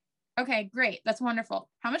 Okay, great. That's wonderful.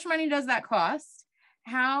 How much money does that cost?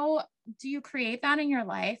 How do you create that in your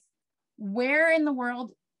life? Where in the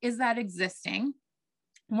world is that existing?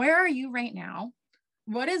 Where are you right now?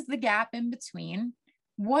 What is the gap in between?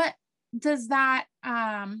 What does that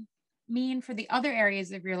mean for the other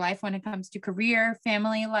areas of your life when it comes to career,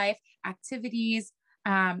 family life, activities,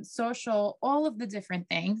 social, all of the different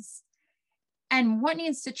things? And what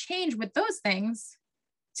needs to change with those things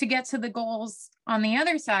to get to the goals on the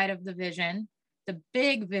other side of the vision, the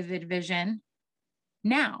big vivid vision?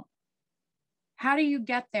 Now, how do you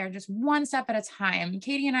get there just one step at a time?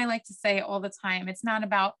 Katie and I like to say all the time, it's not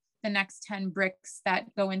about the next 10 bricks that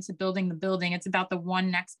go into building the building. It's about the one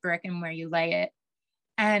next brick and where you lay it.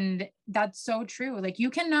 And that's so true. Like, you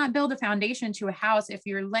cannot build a foundation to a house if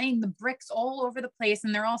you're laying the bricks all over the place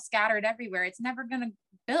and they're all scattered everywhere. It's never going to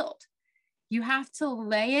build. You have to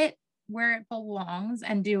lay it where it belongs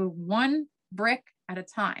and do one brick at a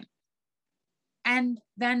time. And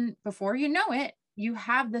then before you know it, you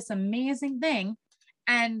have this amazing thing.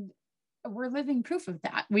 And we're living proof of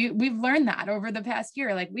that. We've learned that over the past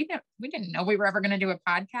year. Like, we didn't know we were ever going to do a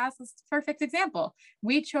podcast. It's a perfect example.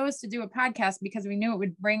 We chose to do a podcast because we knew it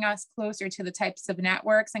would bring us closer to the types of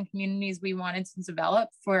networks and communities we wanted to develop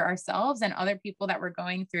for ourselves and other people that were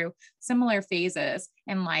going through similar phases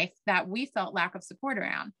in life that we felt lack of support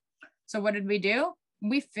around. So what did we do?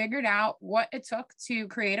 We figured out what it took to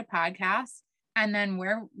create a podcast, and then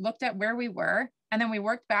looked at where we were. And then we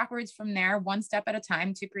worked backwards from there, one step at a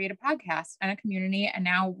time, to create a podcast and a community. And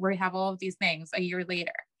now we have all of these things a year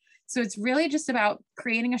later. So it's really just about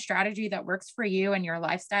creating a strategy that works for you and your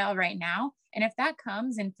lifestyle right now. And if that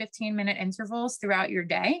comes in 15-minute intervals throughout your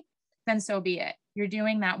day, then so be it. You're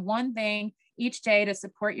doing that one thing each day to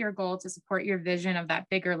support your goal, to support your vision of that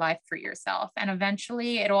bigger life for yourself. And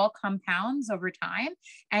eventually it all compounds over time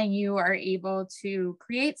and you are able to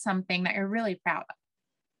create something that you're really proud of.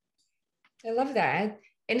 I love that.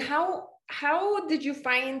 And how did you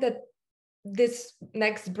find that this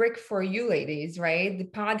next brick for you ladies, right? The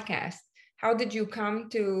podcast. How did you come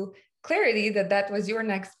to clarity that that was your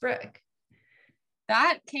next brick?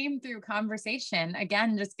 That came through conversation.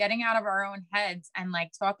 Again, just getting out of our own heads and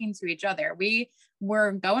like talking to each other. We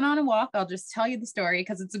were going on a walk. I'll just tell you the story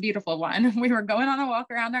because it's a beautiful one. We were going on a walk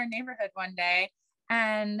around our neighborhood one day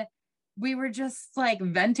and we were just like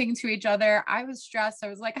venting to each other. I was stressed. I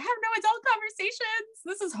was like, I have no adult conversations.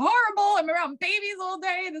 This is horrible. I'm around babies all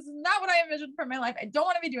day. This is not what I envisioned for my life. I don't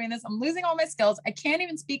want to be doing this. I'm losing all my skills. I can't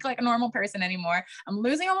even speak like a normal person anymore. I'm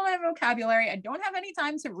losing all my vocabulary. I don't have any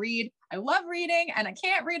time to read. I love reading and I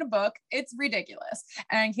can't read a book. It's ridiculous.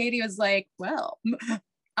 And Katie was like, well,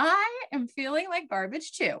 I am feeling like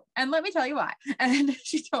garbage too. And let me tell you why. And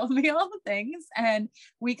she told me all the things. And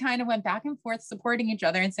we kind of went back and forth supporting each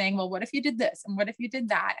other and saying, well, what if you did this? And what if you did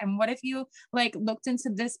that? And what if you like looked into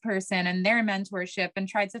this person and their mentorship and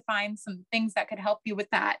tried to find some things that could help you with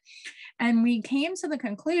that? And we came to the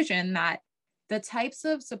conclusion that the types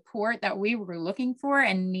of support that we were looking for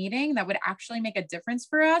and needing that would actually make a difference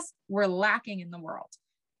for us were lacking in the world.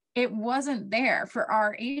 It wasn't there for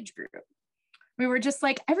our age group. We were just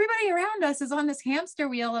like, everybody around us is on this hamster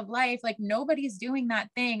wheel of life. Like nobody's doing that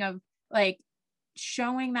thing of like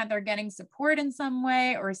showing that they're getting support in some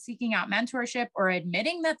way or seeking out mentorship or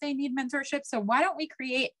admitting that they need mentorship. So why don't we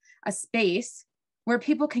create a space where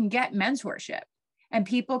people can get mentorship and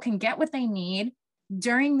people can get what they need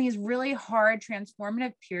during these really hard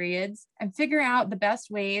transformative periods and figure out the best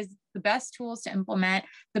ways, the best tools to implement,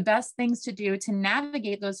 the best things to do to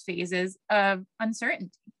navigate those phases of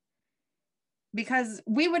uncertainty. Because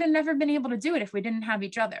we would have never been able to do it if we didn't have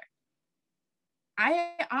each other.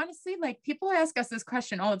 I honestly, like, people ask us this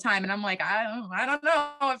question all the time, and I'm like, I don't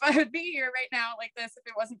know if I would be here right now like this if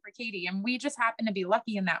it wasn't for Katie. And we just happen to be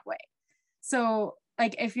lucky in that way. So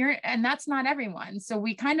like, and that's not everyone. So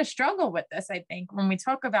we kind of struggle with this, I think, when we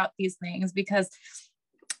talk about these things, because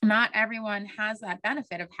not everyone has that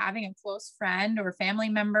benefit of having a close friend or family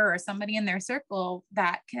member or somebody in their circle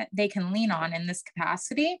that they can lean on in this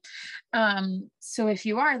capacity. So if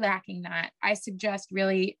you are lacking that, I suggest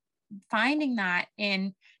really finding that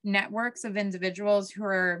in networks of individuals who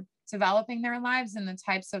are developing their lives in the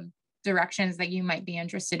types of directions that you might be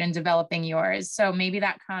interested in developing yours. So maybe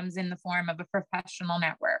that comes in the form of a professional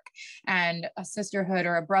network and a sisterhood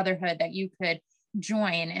or a brotherhood that you could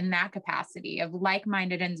join in that capacity of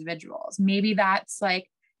like-minded individuals. Maybe that's like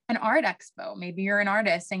an art expo. Maybe you're an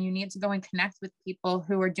artist and you need to go and connect with people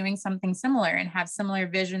who are doing something similar and have similar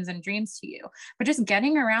visions and dreams to you. But just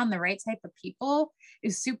getting around the right type of people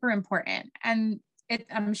is super important. And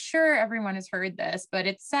I'm sure everyone has heard this, but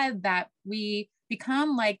it's said that we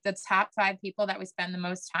become like the top 5 people that we spend the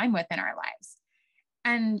most time with in our lives.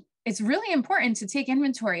 And it's really important to take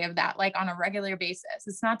inventory of that, like on a regular basis.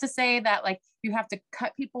 It's not to say that like you have to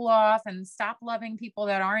cut people off and stop loving people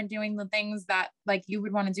that aren't doing the things that like you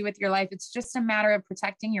would want to do with your life. It's just a matter of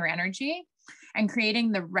protecting your energy and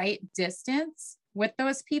creating the right distance with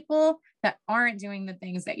those people that aren't doing the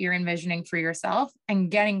things that you're envisioning for yourself,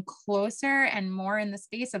 and getting closer and more in the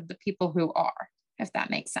space of the people who are, if that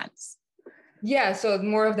makes sense. Yeah, so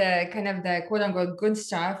more of the kind of the quote unquote good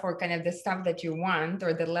stuff, or kind of the stuff that you want,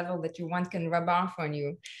 or the level that you want, can rub off on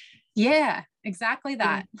you. Yeah, exactly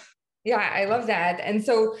that. Yeah, I love that. And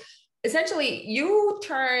so essentially you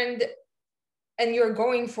turned and you're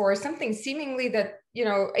going for something seemingly that, you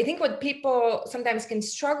know, I think what people sometimes can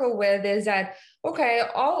struggle with is that, okay,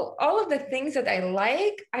 all of the things that I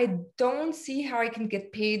like, I don't see how I can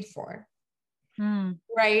get paid for.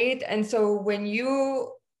 Right. And so when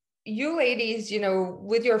you ladies, you know,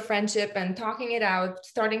 with your friendship and talking it out,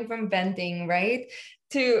 starting from venting, right,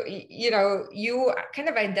 to, you know, you kind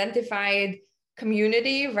of identified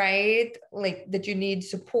community, right, like that you need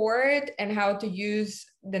support and how to use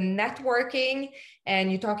the networking.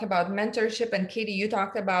 And you talk about mentorship, and Katie, you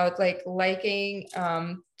talked about like liking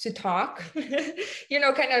to talk, you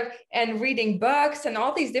know, kind of, and reading books and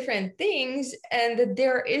all these different things. And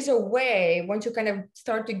there is a way, once you kind of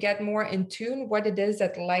start to get more in tune what it is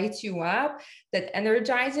that lights you up, that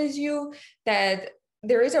energizes you, that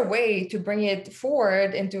there is a way to bring it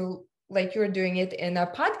forward into, like you're doing it in a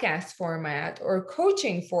podcast format or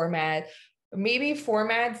coaching format, maybe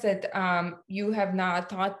formats that you have not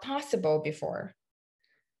thought possible before.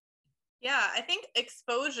 Yeah, I think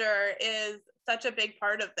exposure is such a big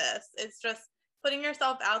part of this. It's just putting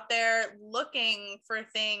yourself out there, looking for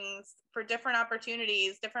things, for different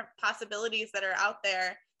opportunities, different possibilities that are out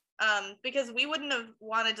there. Because we wouldn't have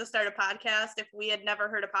wanted to start a podcast if we had never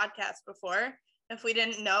heard a podcast before, if we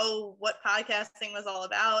didn't know what podcasting was all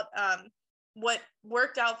about. What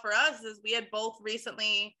worked out for us is we had both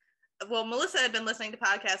recently, well, Melissa had been listening to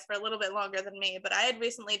podcasts for a little bit longer than me, but I had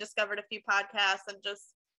recently discovered a few podcasts, and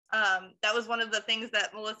just that was one of the things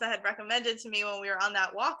that Melissa had recommended to me when we were on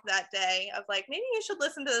that walk that day, of like, maybe you should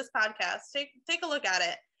listen to this podcast, take a look at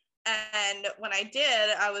it. And when I did,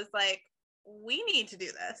 I was like, we need to do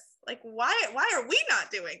this. Like, why are we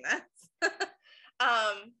not doing this?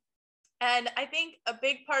 And I think a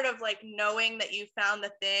big part of like knowing that you found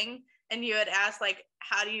the thing, and you had asked like,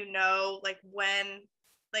 how do you know, like when,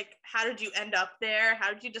 like, how did you end up there?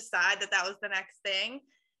 How did you decide that that was the next thing?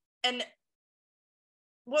 And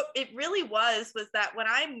what it really was that when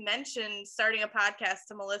I mentioned starting a podcast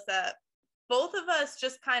to Melissa, both of us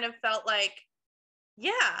just kind of felt like,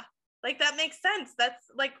 yeah, like that makes sense. That's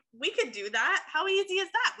like, we could do that. How easy is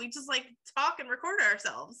that? We just like talk and record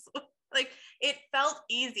ourselves. Like, it felt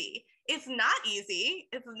easy. It's not easy.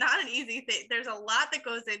 It's not an easy thing. There's a lot that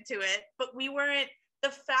goes into it, but the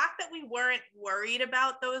fact that we weren't worried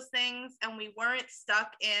about those things, and we weren't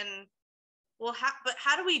stuck in, well, but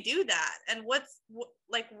how do we do that? And what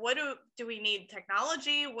do we need?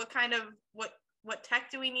 Technology? What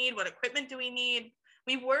tech do we need? What equipment do we need?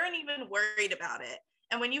 We weren't even worried about it.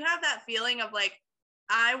 And when you have that feeling of like,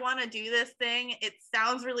 I want to do this thing, it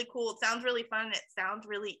sounds really cool, it sounds really fun, it sounds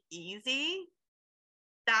really easy,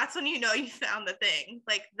 that's when you know you found the thing.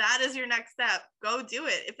 Like, that is your next step. Go do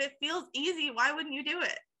it. If it feels easy, why wouldn't you do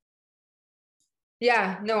it?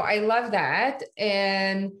 Yeah, no, I love that.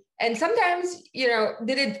 And sometimes,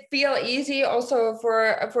 did it feel easy also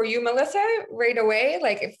for you, Melissa, right away?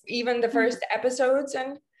 Like if even the first episodes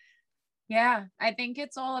and Yeah, I think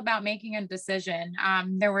it's all about making a decision.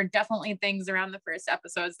 There were definitely things around the first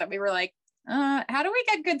episodes that we were like, how do we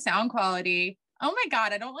get good sound quality? Oh my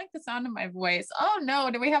God, I don't like the sound of my voice. Oh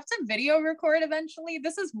no, do we have to video record eventually?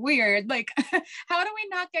 This is weird. Like, how do we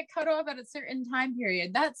not get cut off at a certain time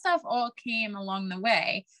period? That stuff all came along the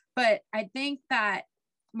way. But I think that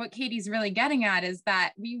what Katie's really getting at is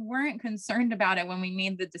that we weren't concerned about it when we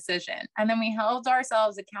made the decision. And then we held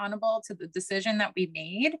ourselves accountable to the decision that we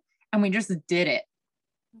made, and we just did it.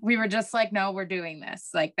 We were just like, no, we're doing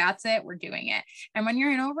this. Like, that's it. We're doing it. And when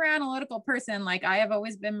you're an over analytical person, like I have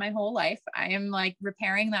always been my whole life, I am like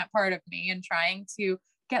repairing that part of me and trying to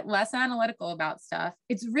get less analytical about stuff.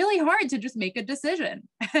 It's really hard to just make a decision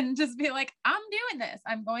and just be like, I'm doing this.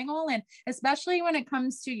 I'm going all in, especially when it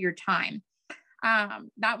comes to your time.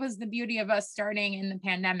 That was the beauty of us starting in the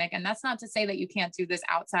pandemic. And that's not to say that you can't do this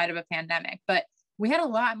outside of a pandemic, but we had a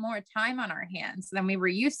lot more time on our hands than we were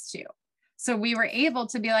used to. So we were able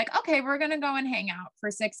to be like, okay, we're going to go and hang out for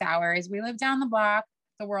 6 hours. We live down the block.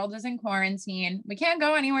 The world is in quarantine. We can't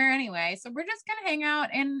go anywhere anyway. So we're just going to hang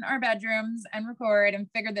out in our bedrooms and record and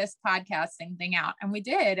figure this podcasting thing out. And we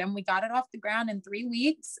did. And we got it off the ground in 3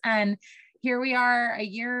 weeks. And here we are a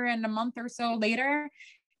year and a month or so later.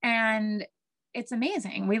 And it's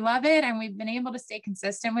amazing. We love it. And we've been able to stay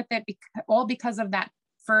consistent with it all because of that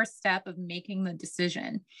first step of making the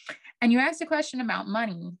decision. And you asked a question about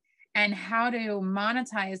money and how to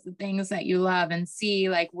monetize the things that you love and see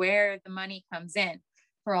like where the money comes in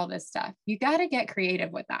for all this stuff. You got to get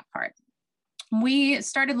creative with that part. We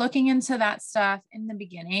started looking into that stuff in the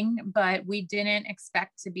beginning, but we didn't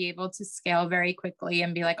expect to be able to scale very quickly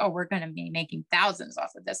and be like, oh, we're going to be making thousands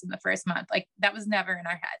off of this in the first month. Like that was never in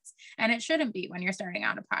our heads. And it shouldn't be when you're starting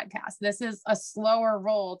out a podcast. This is a slower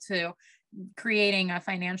roll to creating a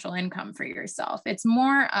financial income for yourself. It's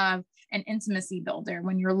more of an intimacy builder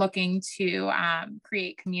when you're looking to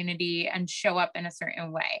create community and show up in a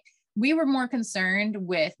certain way. We were more concerned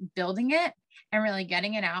with building it and really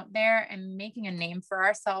getting it out there and making a name for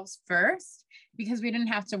ourselves first, because we didn't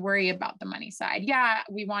have to worry about the money side. Yeah,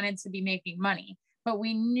 we wanted to be making money, but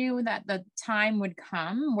we knew that the time would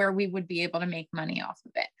come where we would be able to make money off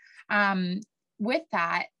of it.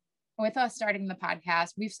 With us starting the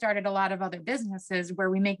podcast, we've started a lot of other businesses where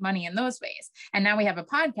we make money in those ways. And now we have a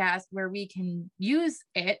podcast where we can use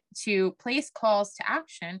it to place calls to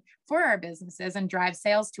action for our businesses and drive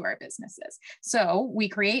sales to our businesses. So we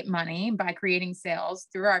create money by creating sales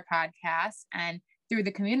through our podcast and through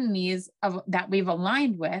the communities that we've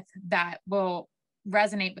aligned with that will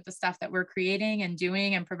resonate with the stuff that we're creating and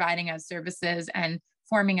doing and providing as services and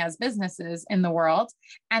forming as businesses in the world.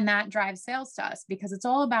 And that drives sales to us because it's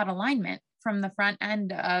all about alignment from the front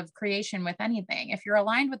end of creation with anything. If you're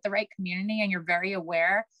aligned with the right community and you're very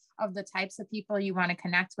aware of the types of people you want to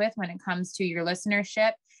connect with when it comes to your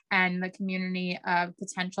listenership and the community of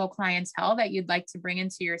potential clientele that you'd like to bring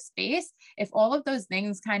into your space, if all of those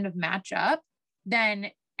things kind of match up,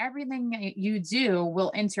 then everything you do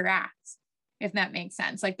will interact, if that makes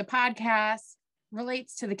sense. Like the podcast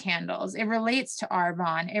relates to the candles. It relates to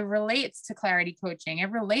Arbonne. It relates to clarity coaching.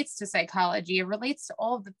 It relates to psychology. It relates to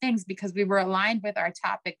all of the things because we were aligned with our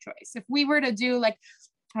topic choice. If we were to do like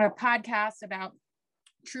a podcast about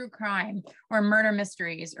true crime or murder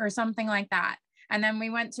mysteries or something like that, and then we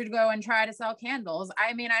went to go and try to sell candles,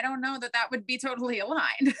 I mean, I don't know that that would be totally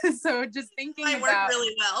aligned. So just thinking it might work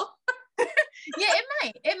really well. Yeah,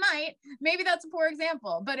 it might. Maybe that's a poor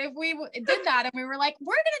example, but if we did that and we were like,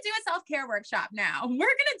 we're going to do a self-care workshop now, we're going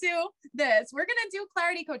to do this, we're going to do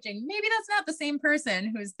clarity coaching. Maybe that's not the same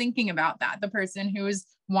person who's thinking about that, the person who's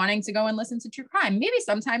wanting to go and listen to true crime. Maybe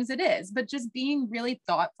sometimes it is, but just being really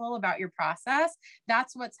thoughtful about your process,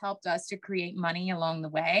 that's what's helped us to create money along the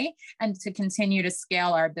way and to continue to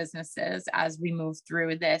scale our businesses as we move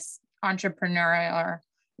through this entrepreneurship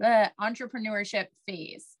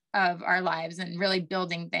phase of our lives and really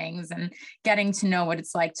building things and getting to know what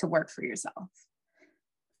it's like to work for yourself.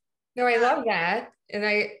 No, I love that.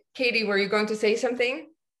 And Katie, were you going to say something?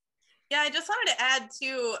 Yeah, I just wanted to add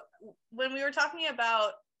to when we were talking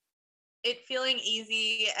about it feeling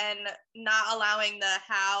easy and not allowing the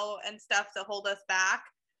how and stuff to hold us back.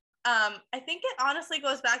 I think it honestly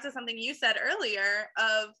goes back to something you said earlier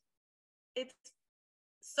of it's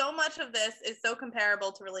so much of this is so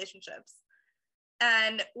comparable to relationships.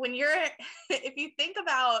 And when if you think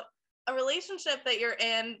about a relationship that you're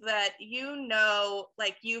in that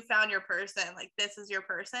like you found your person, like this is your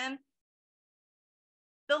person,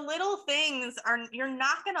 the little things you're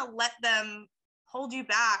not going to let them hold you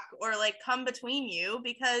back or like come between you,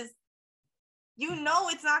 because you know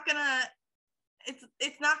it's not going to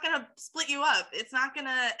split you up. It's not going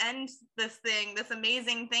to end this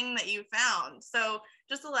amazing thing that you found. So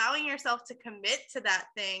just allowing yourself to commit to that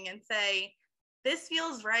thing and say, this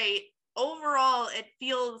feels right. Overall, it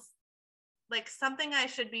feels like something I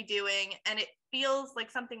should be doing, and it feels like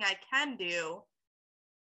something I can do,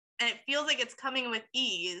 and it feels like it's coming with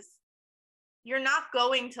ease. You're not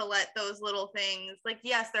going to let those little things, like,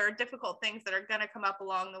 yes, there are difficult things that are going to come up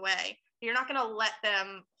along the way. You're not going to let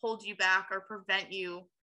them hold you back or prevent you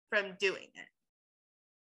from doing it.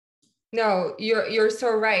 No, you're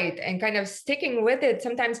so right. And kind of sticking with it.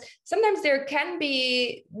 Sometimes there can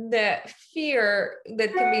be the fear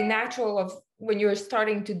that can be natural of when you're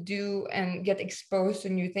starting to do and get exposed to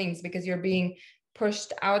new things, because you're being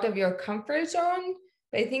pushed out of your comfort zone.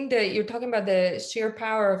 But I think that you're talking about the sheer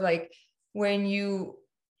power of like when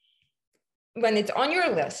it's on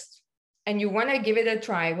your list and you want to give it a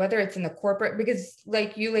try, whether it's in the corporate, because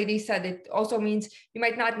like you ladies said, it also means you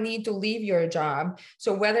might not need to leave your job.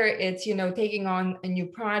 So whether it's, taking on a new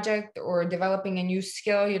project or developing a new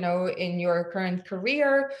skill, in your current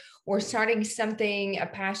career, or starting something, a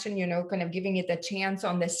passion, kind of giving it a chance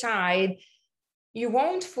on the side, you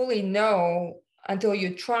won't fully know until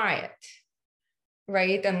you try it,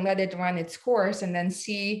 right? And let it run its course and then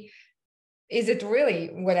see, is it really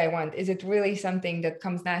what I want? Is it really something that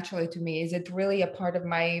comes naturally to me? Is it really a part of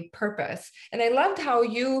my purpose? And I loved how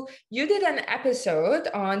you did an episode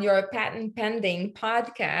on your patent pending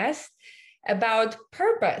podcast about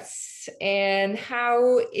purpose and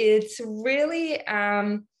how it's really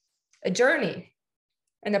a journey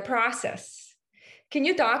and a process. Can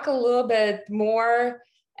you talk a little bit more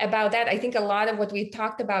about that? I think a lot of what we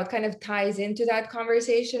talked about kind of ties into that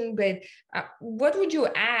conversation, but what would you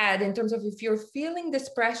add in terms of if you're feeling this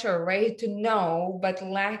pressure, right, to know, but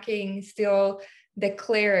lacking still the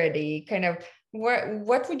clarity, kind of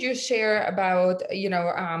what would you share about,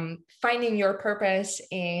 finding your purpose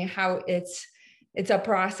and how it's a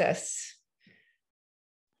process?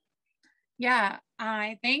 Yeah,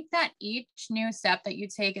 I think that each new step that you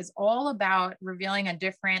take is all about revealing a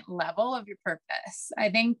different level of your purpose. I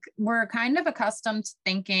think we're kind of accustomed to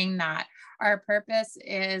thinking that our purpose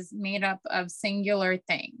is made up of singular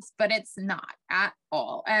things, but it's not at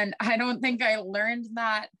all. And I don't think I learned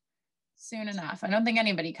that soon enough. I don't think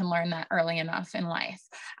anybody can learn that early enough in life.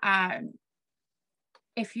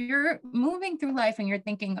 If you're moving through life and you're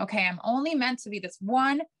thinking, okay, I'm only meant to be this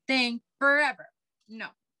one thing forever. No.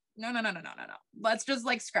 Let's just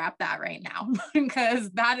like scrap that right now,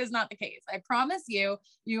 because that is not the case. I promise you,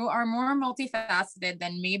 you are more multifaceted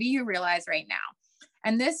than maybe you realize right now.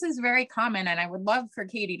 And this is very common. And I would love for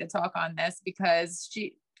Katie to talk on this, because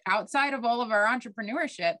she, outside of all of our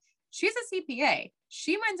entrepreneurship, she's a CPA.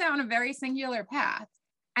 She went down a very singular path.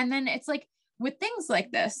 And then it's like with things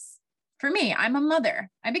like this, for me, I'm a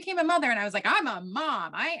mother. I became a mother and I was like, I'm a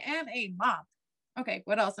mom. I am a mom. Okay,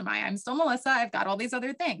 what else am I? I'm still Melissa. I've got all these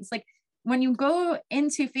other things. Like when you go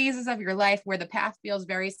into phases of your life where the path feels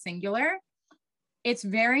very singular, it's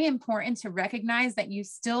very important to recognize that you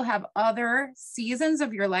still have other seasons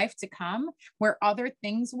of your life to come, where other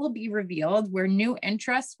things will be revealed, where new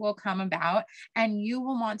interests will come about, and you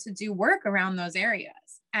will want to do work around those areas.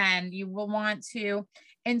 And you will want to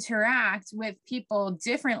interact with people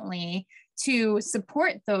differently to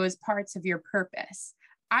support those parts of your purpose.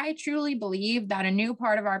 I truly believe that a new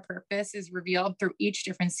part of our purpose is revealed through each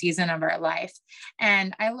different season of our life.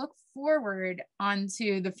 And I look forward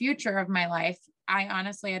onto the future of my life.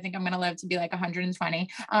 I think I'm going to live to be like 120.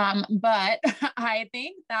 But I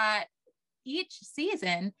think that each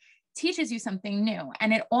season teaches you something new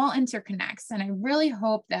and it all interconnects. And I really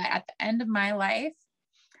hope that at the end of my life,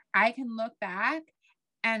 I can look back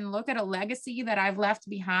and look at a legacy that I've left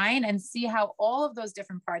behind and see how all of those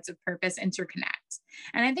different parts of purpose interconnect.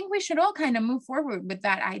 And I think we should all kind of move forward with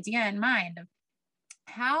that idea in mind of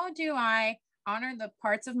how do I honor the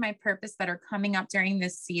parts of my purpose that are coming up during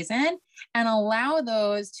this season and allow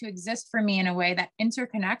those to exist for me in a way that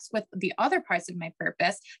interconnects with the other parts of my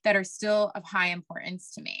purpose that are still of high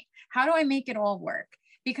importance to me. How do I make it all work?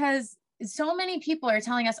 Because so many people are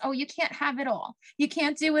telling us, oh, you can't have it all. You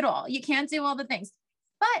can't do it all. You can't do all the things.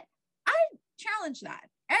 But I challenge that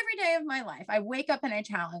every day of my life. I wake up and I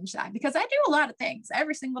challenge that because I do a lot of things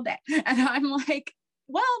every single day. And I'm like,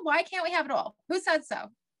 well, why can't we have it all? Who said so?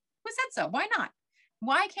 Who said so? Why not?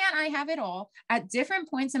 Why can't I have it all at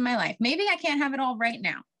different points in my life? Maybe I can't have it all right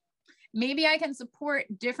now. Maybe I can support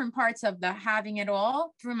different parts of the having it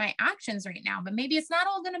all through my actions right now, but maybe it's not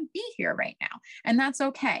all going to be here right now. And that's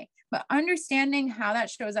okay. But understanding how that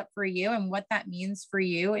shows up for you and what that means for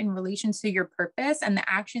you in relation to your purpose and the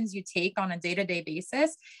actions you take on a day-to-day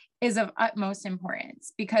basis is of utmost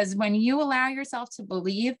importance, because when you allow yourself to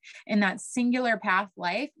believe in that singular path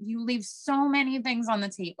life, you leave so many things on the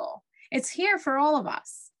table. It's here for all of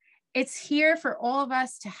us. It's here for all of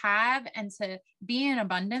us to have and to be in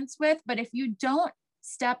abundance with. But if you don't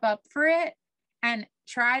step up for it and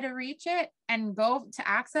try to reach it and go to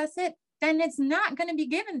access it, then it's not going to be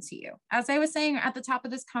given to you. As I was saying at the top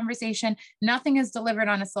of this conversation, nothing is delivered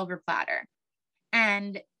on a silver platter.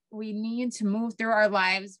 And we need to move through our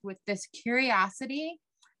lives with this curiosity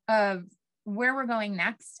of where we're going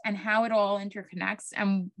next and how it all interconnects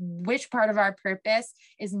and which part of our purpose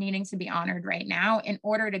is needing to be honored right now in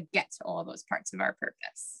order to get to all those parts of our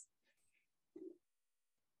purpose.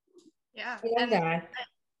 Yeah. And that.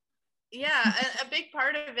 Yeah. A big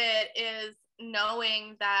part of it is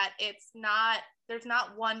knowing that there's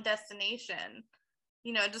not one destination.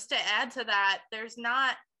 You know, just to add to that,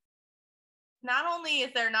 not only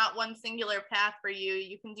is there not one singular path for you,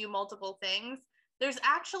 you can do multiple things. There's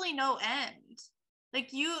actually no end. Like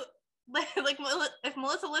if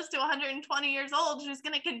Melissa lives to 120 years old, she's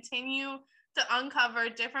going to continue to uncover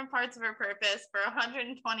different parts of her purpose for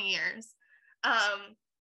 120 years.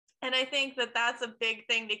 And I think that that's a big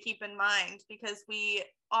thing to keep in mind, because we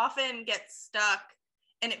often get stuck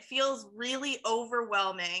and it feels really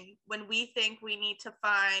overwhelming when we think we need to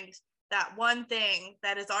find that one thing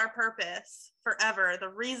that is our purpose forever, the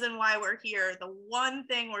reason why we're here, the one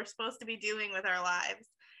thing we're supposed to be doing with our lives.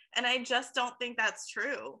 And I just don't think that's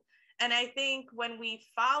true. And I think when we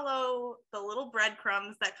follow the little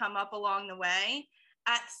breadcrumbs that come up along the way,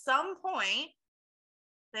 at some point,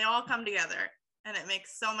 they all come together and it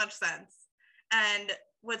makes so much sense. And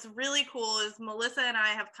what's really cool is Melissa and I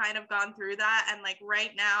have kind of gone through that. And like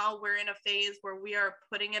right now we're in a phase where we are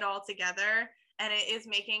putting it all together and it is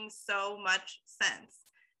making so much sense.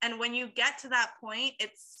 And when you get to that point,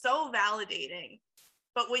 it's so validating.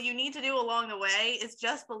 But what you need to do along the way is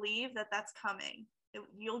just believe that that's coming.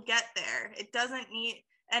 You'll get there. It doesn't need,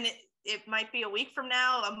 and it might be a week from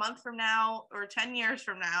now, a month from now, or 10 years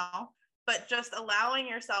from now, but just allowing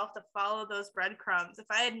yourself to follow those breadcrumbs. If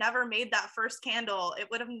I had never made that first candle, it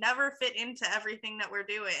would have never fit into everything that we're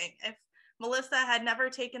doing. If Melissa had never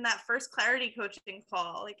taken that first clarity coaching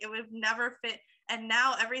call, like it would have never fit. And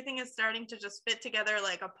now everything is starting to just fit together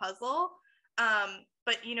like a puzzle.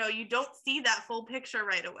 But you know, you don't see that full picture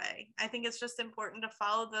right away. I think it's just important to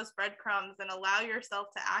follow those breadcrumbs and allow yourself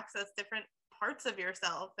to access different parts of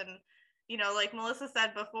yourself. And, you know, like Melissa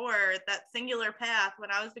said before, that singular path, when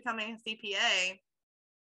I was becoming a CPA,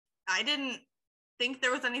 I didn't think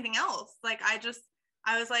there was anything else. Like, I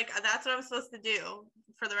was like, that's what I'm supposed to do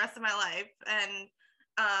for the rest of my life. And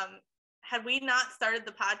had we not started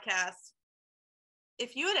the podcast,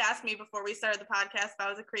 if you had asked me before we started the podcast if I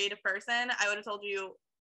was a creative person, I would have told you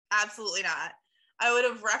absolutely not. I would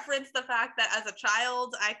have referenced the fact that as a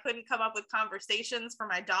child, I couldn't come up with conversations for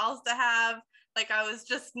my dolls to have. Like, I was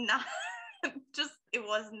just not, it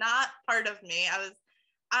was not part of me.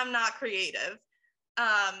 I'm not creative.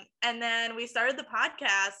 And then we started the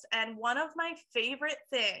podcast, and one of my favorite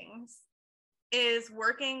things is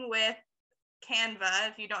working with Canva.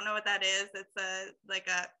 If you don't know what that is, it's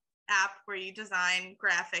a app where you design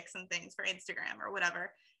graphics and things for Instagram or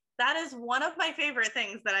whatever. That is one of my favorite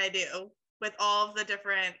things that I do with all of the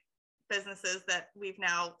different businesses that we've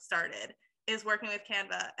now started, is working with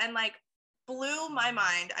Canva, and like blew my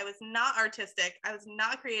mind. I was not artistic. I was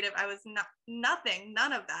not creative. I was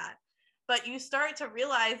none of that. But you start to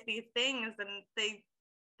realize these things and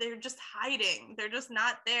they're just hiding. They're just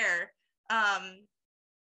not there.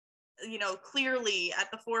 You know, clearly at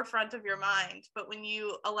the forefront of your mind. But when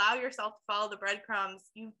you allow yourself to follow the breadcrumbs,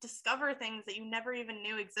 you discover things that you never even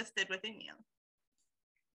knew existed within you.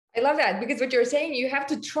 I love that, because what you're saying, you have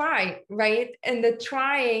to try, right? And the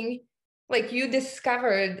trying, like you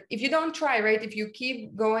discovered, if you don't try, right? If you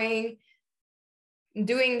keep going,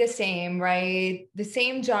 doing the same, right? The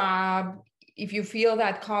same job, if you feel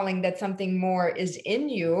that calling that something more is in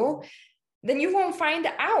you, then you won't find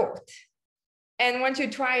out. And once you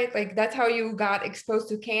try it, like that's how you got exposed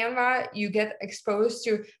to Canva. You get exposed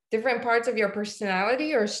to different parts of your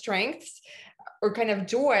personality or strengths or kind of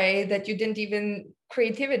joy that you didn't even,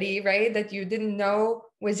 creativity, right? That you didn't know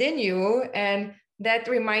was in you. And that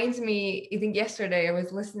reminds me, I think yesterday I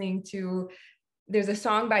was listening to, there's a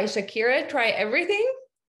song by Shakira, Try Everything.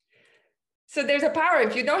 So there's a power.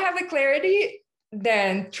 If you don't have the clarity,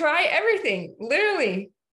 then try everything, literally.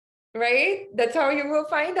 right? That's how you will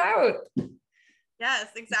find out. Yes,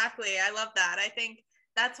 exactly. I love that. I think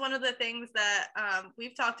that's one of the things that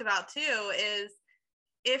we've talked about too is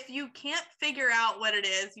if you can't figure out what it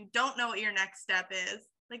is, you don't know what your next step is,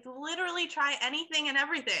 like literally try anything and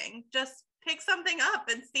everything. Just pick something up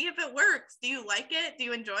and see if it works. Do you like it? Do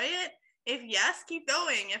you enjoy it? If yes, keep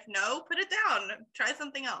going. If no, put it down. Try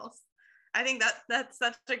something else. I think that's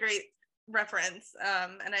such a great reference.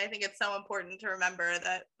 And I think it's so important to remember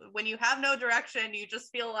that when you have no direction, you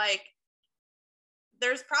just feel like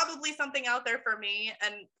there's probably something out there for me.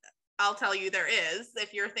 And I'll tell you there is.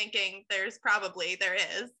 If you're thinking there is.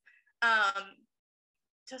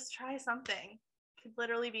 Just try something. It could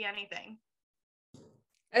literally be anything.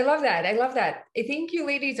 I love that. I love that. I think you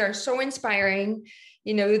ladies are so inspiring.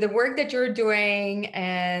 You know, the work that you're doing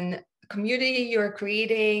and community you're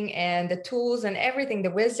creating and the tools and everything,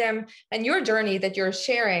 the wisdom and your journey that you're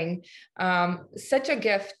sharing, such a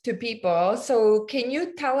gift to people. So can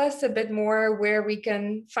you tell us a bit more where we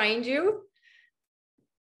can find you?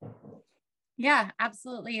 Yeah,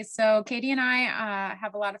 absolutely. So Katie and I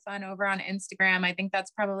have a lot of fun over on Instagram. I think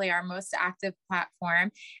that's probably our most active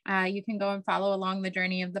platform. You can go and follow along the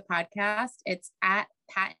journey of the podcast. It's at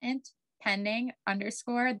patent pending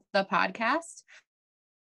 _ the podcast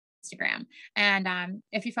Instagram. And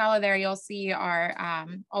if you follow there, you'll see our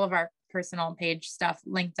all of our personal page stuff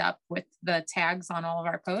linked up with the tags on all of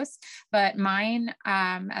our posts. But mine,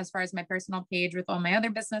 as far as my personal page with all my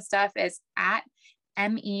other business stuff, is at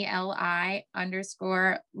MELI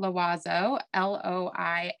 _ Loiseau,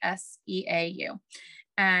 LOISEAU.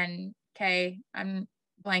 And Kay, I'm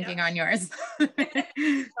blanking on yours.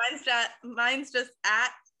 mine's just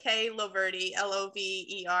at K Loverde,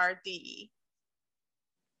 LOVERDE.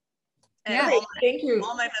 And yeah, thank you.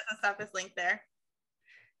 All my business stuff is linked there.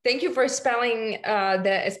 Thank you for spelling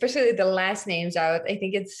especially the last names out. I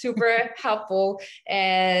think it's super helpful.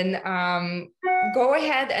 And go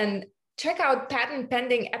ahead and check out Patent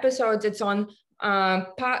Pending episodes. It's on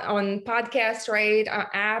podcast, right?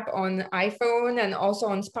 App on iPhone and also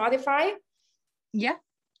on Spotify. Yeah.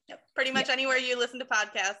 Yep. Pretty much anywhere you listen to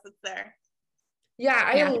podcasts, it's there. Yeah,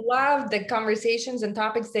 I love the conversations and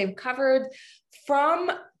topics they've covered,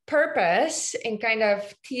 from purpose and kind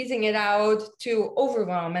of teasing it out to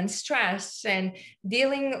overwhelm and stress and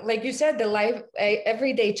dealing, like you said, the life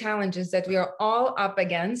everyday challenges that we are all up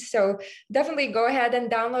against. So definitely go ahead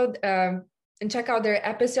and download and check out their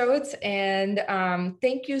episodes. And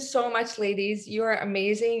thank you so much, ladies. You are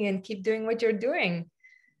amazing and keep doing what you're doing.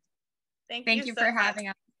 Thank you for having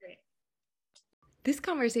us. This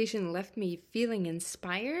conversation left me feeling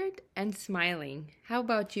inspired and smiling. How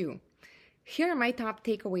about you? Here are my top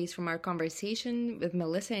takeaways from our conversation with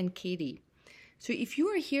Melissa and Katie. So if you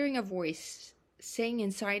are hearing a voice saying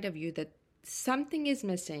inside of you that something is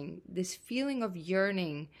missing, this feeling of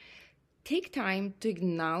yearning, take time to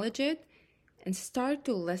acknowledge it and start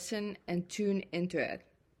to listen and tune into it.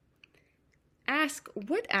 Ask,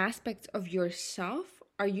 what aspects of yourself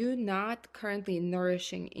are you not currently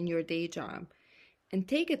nourishing in your day job? And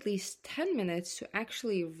take at least 10 minutes to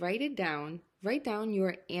actually write down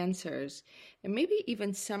your answers and maybe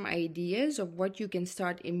even some ideas of what you can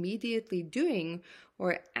start immediately doing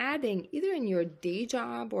or adding either in your day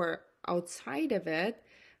job or outside of it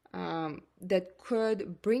that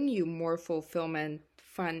could bring you more fulfillment,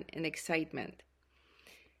 fun, and excitement.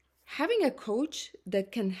 Having a coach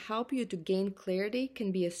that can help you to gain clarity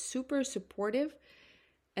can be a super supportive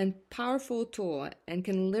and powerful tool and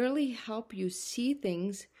can literally help you see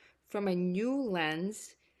things from a new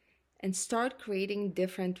lens and start creating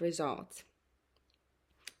different results.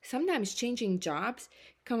 Sometimes changing jobs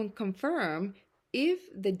can confirm if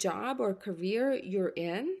the job or career you're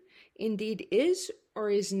in indeed is or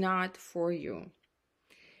is not for you.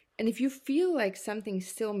 And if you feel like something's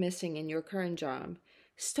still missing in your current job,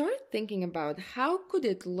 start thinking about how could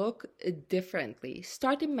it look differently.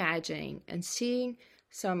 Start imagining and seeing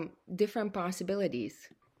some different possibilities.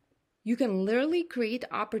 You can literally create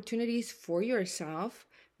opportunities for yourself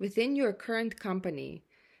within your current company.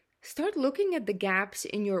 Start looking at the gaps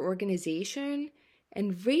in your organization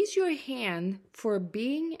and raise your hand for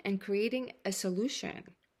being and creating a solution.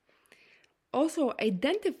 Also,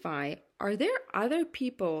 identify, are there other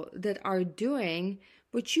people that are doing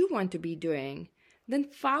what you want to be doing? Then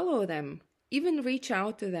follow them, even reach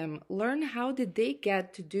out to them, learn how did they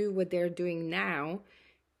get to do what they're doing now,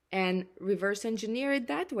 and reverse engineer it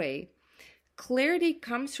that way. Clarity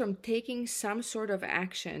comes from taking some sort of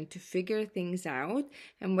action to figure things out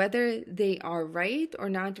and whether they are right or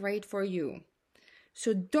not right for you.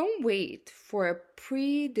 So don't wait for a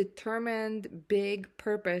predetermined big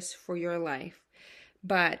purpose for your life,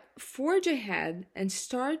 but forge ahead and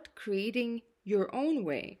start creating your own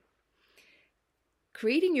way.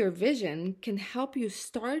 Creating your vision can help you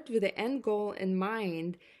start with the end goal in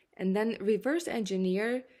mind and then reverse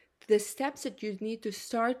engineer the steps that you need to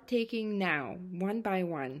start taking now, one by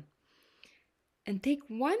one. And take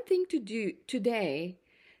one thing to do today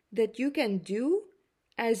that you can do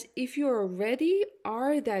as if you already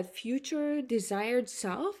are that future desired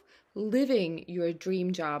self, living your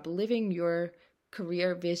dream job, living your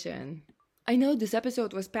career vision. I know this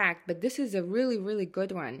episode was packed, but this is a really, really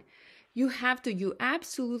good one. You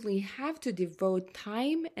absolutely have to devote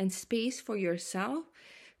time and space for yourself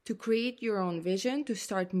to create your own vision, to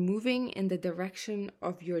start moving in the direction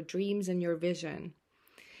of your dreams and your vision.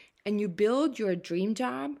 And you build your dream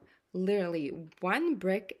job literally one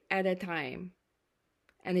brick at a time.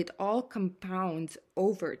 And it all compounds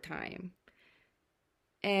over time.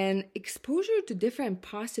 And exposure to different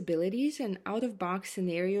possibilities and out-of-box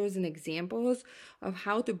scenarios and examples of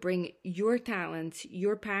how to bring your talents,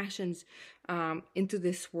 your passions into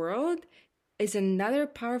this world is another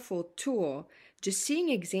powerful tool. Just seeing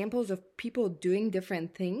examples of people doing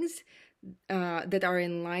different things that are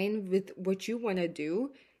in line with what you want to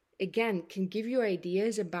do, again, can give you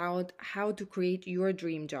ideas about how to create your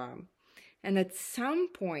dream job. And at some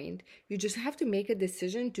point, you just have to make a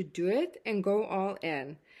decision to do it and go all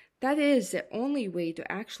in. That is the only way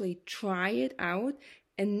to actually try it out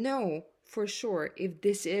and know for sure if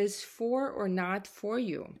this is for or not for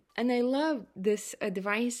you. And I love this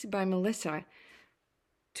advice by Melissa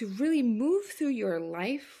to really move through your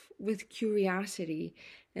life with curiosity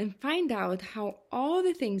and find out how all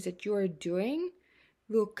the things that you're doing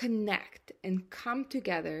will connect and come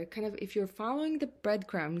together. Kind of, if you're following the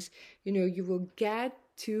breadcrumbs, you will get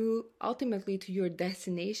to ultimately to your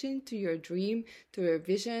destination, to your dream, to your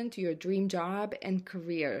vision, to your dream job and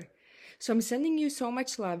career. So I'm sending you so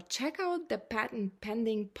much love. Check out the Patent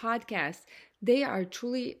Pending podcast. They are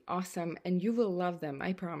truly awesome and you will love them,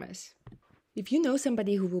 I promise. If you know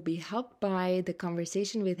somebody who will be helped by the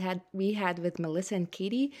conversation we had with Melissa and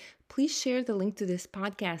Katie, please share the link to this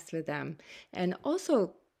podcast with them. And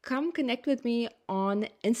also come connect with me on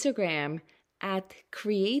Instagram at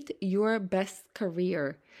Create Your Best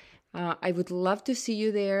Career. I would love to see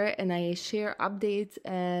you there, and I share updates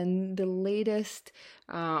and the latest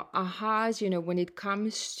ahas, when it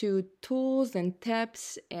comes to tools and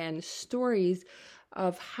tips and stories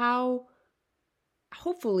of how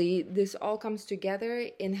hopefully this all comes together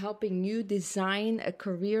in helping you design a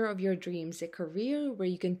career of your dreams, a career where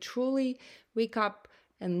you can truly wake up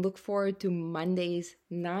and look forward to Mondays,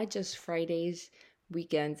 not just Fridays,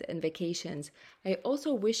 weekends, and vacations. I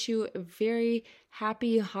also wish you a very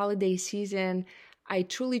happy holiday season. I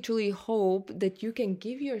truly, truly hope that you can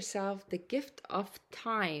give yourself the gift of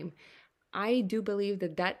time. I do believe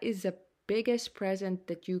that that is the biggest present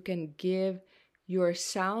that you can give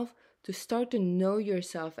yourself to start to know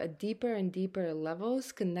yourself at deeper and deeper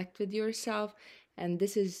levels, connect with yourself. And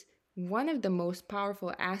this is one of the most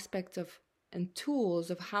powerful aspects of and tools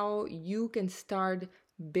of how you can start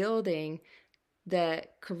building the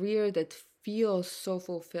career that feels so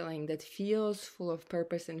fulfilling, that feels full of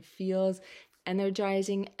purpose and feels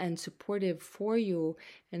energizing and supportive for you,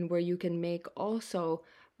 and where you can make also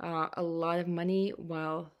a lot of money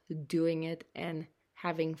while doing it and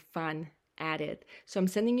having fun at it. So I'm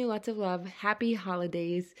sending you lots of love. Happy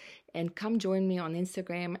holidays, and come join me on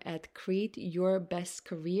Instagram at Create Your Best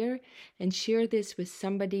Career and share this with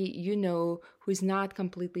somebody you know who's not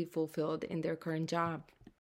completely fulfilled in their current job.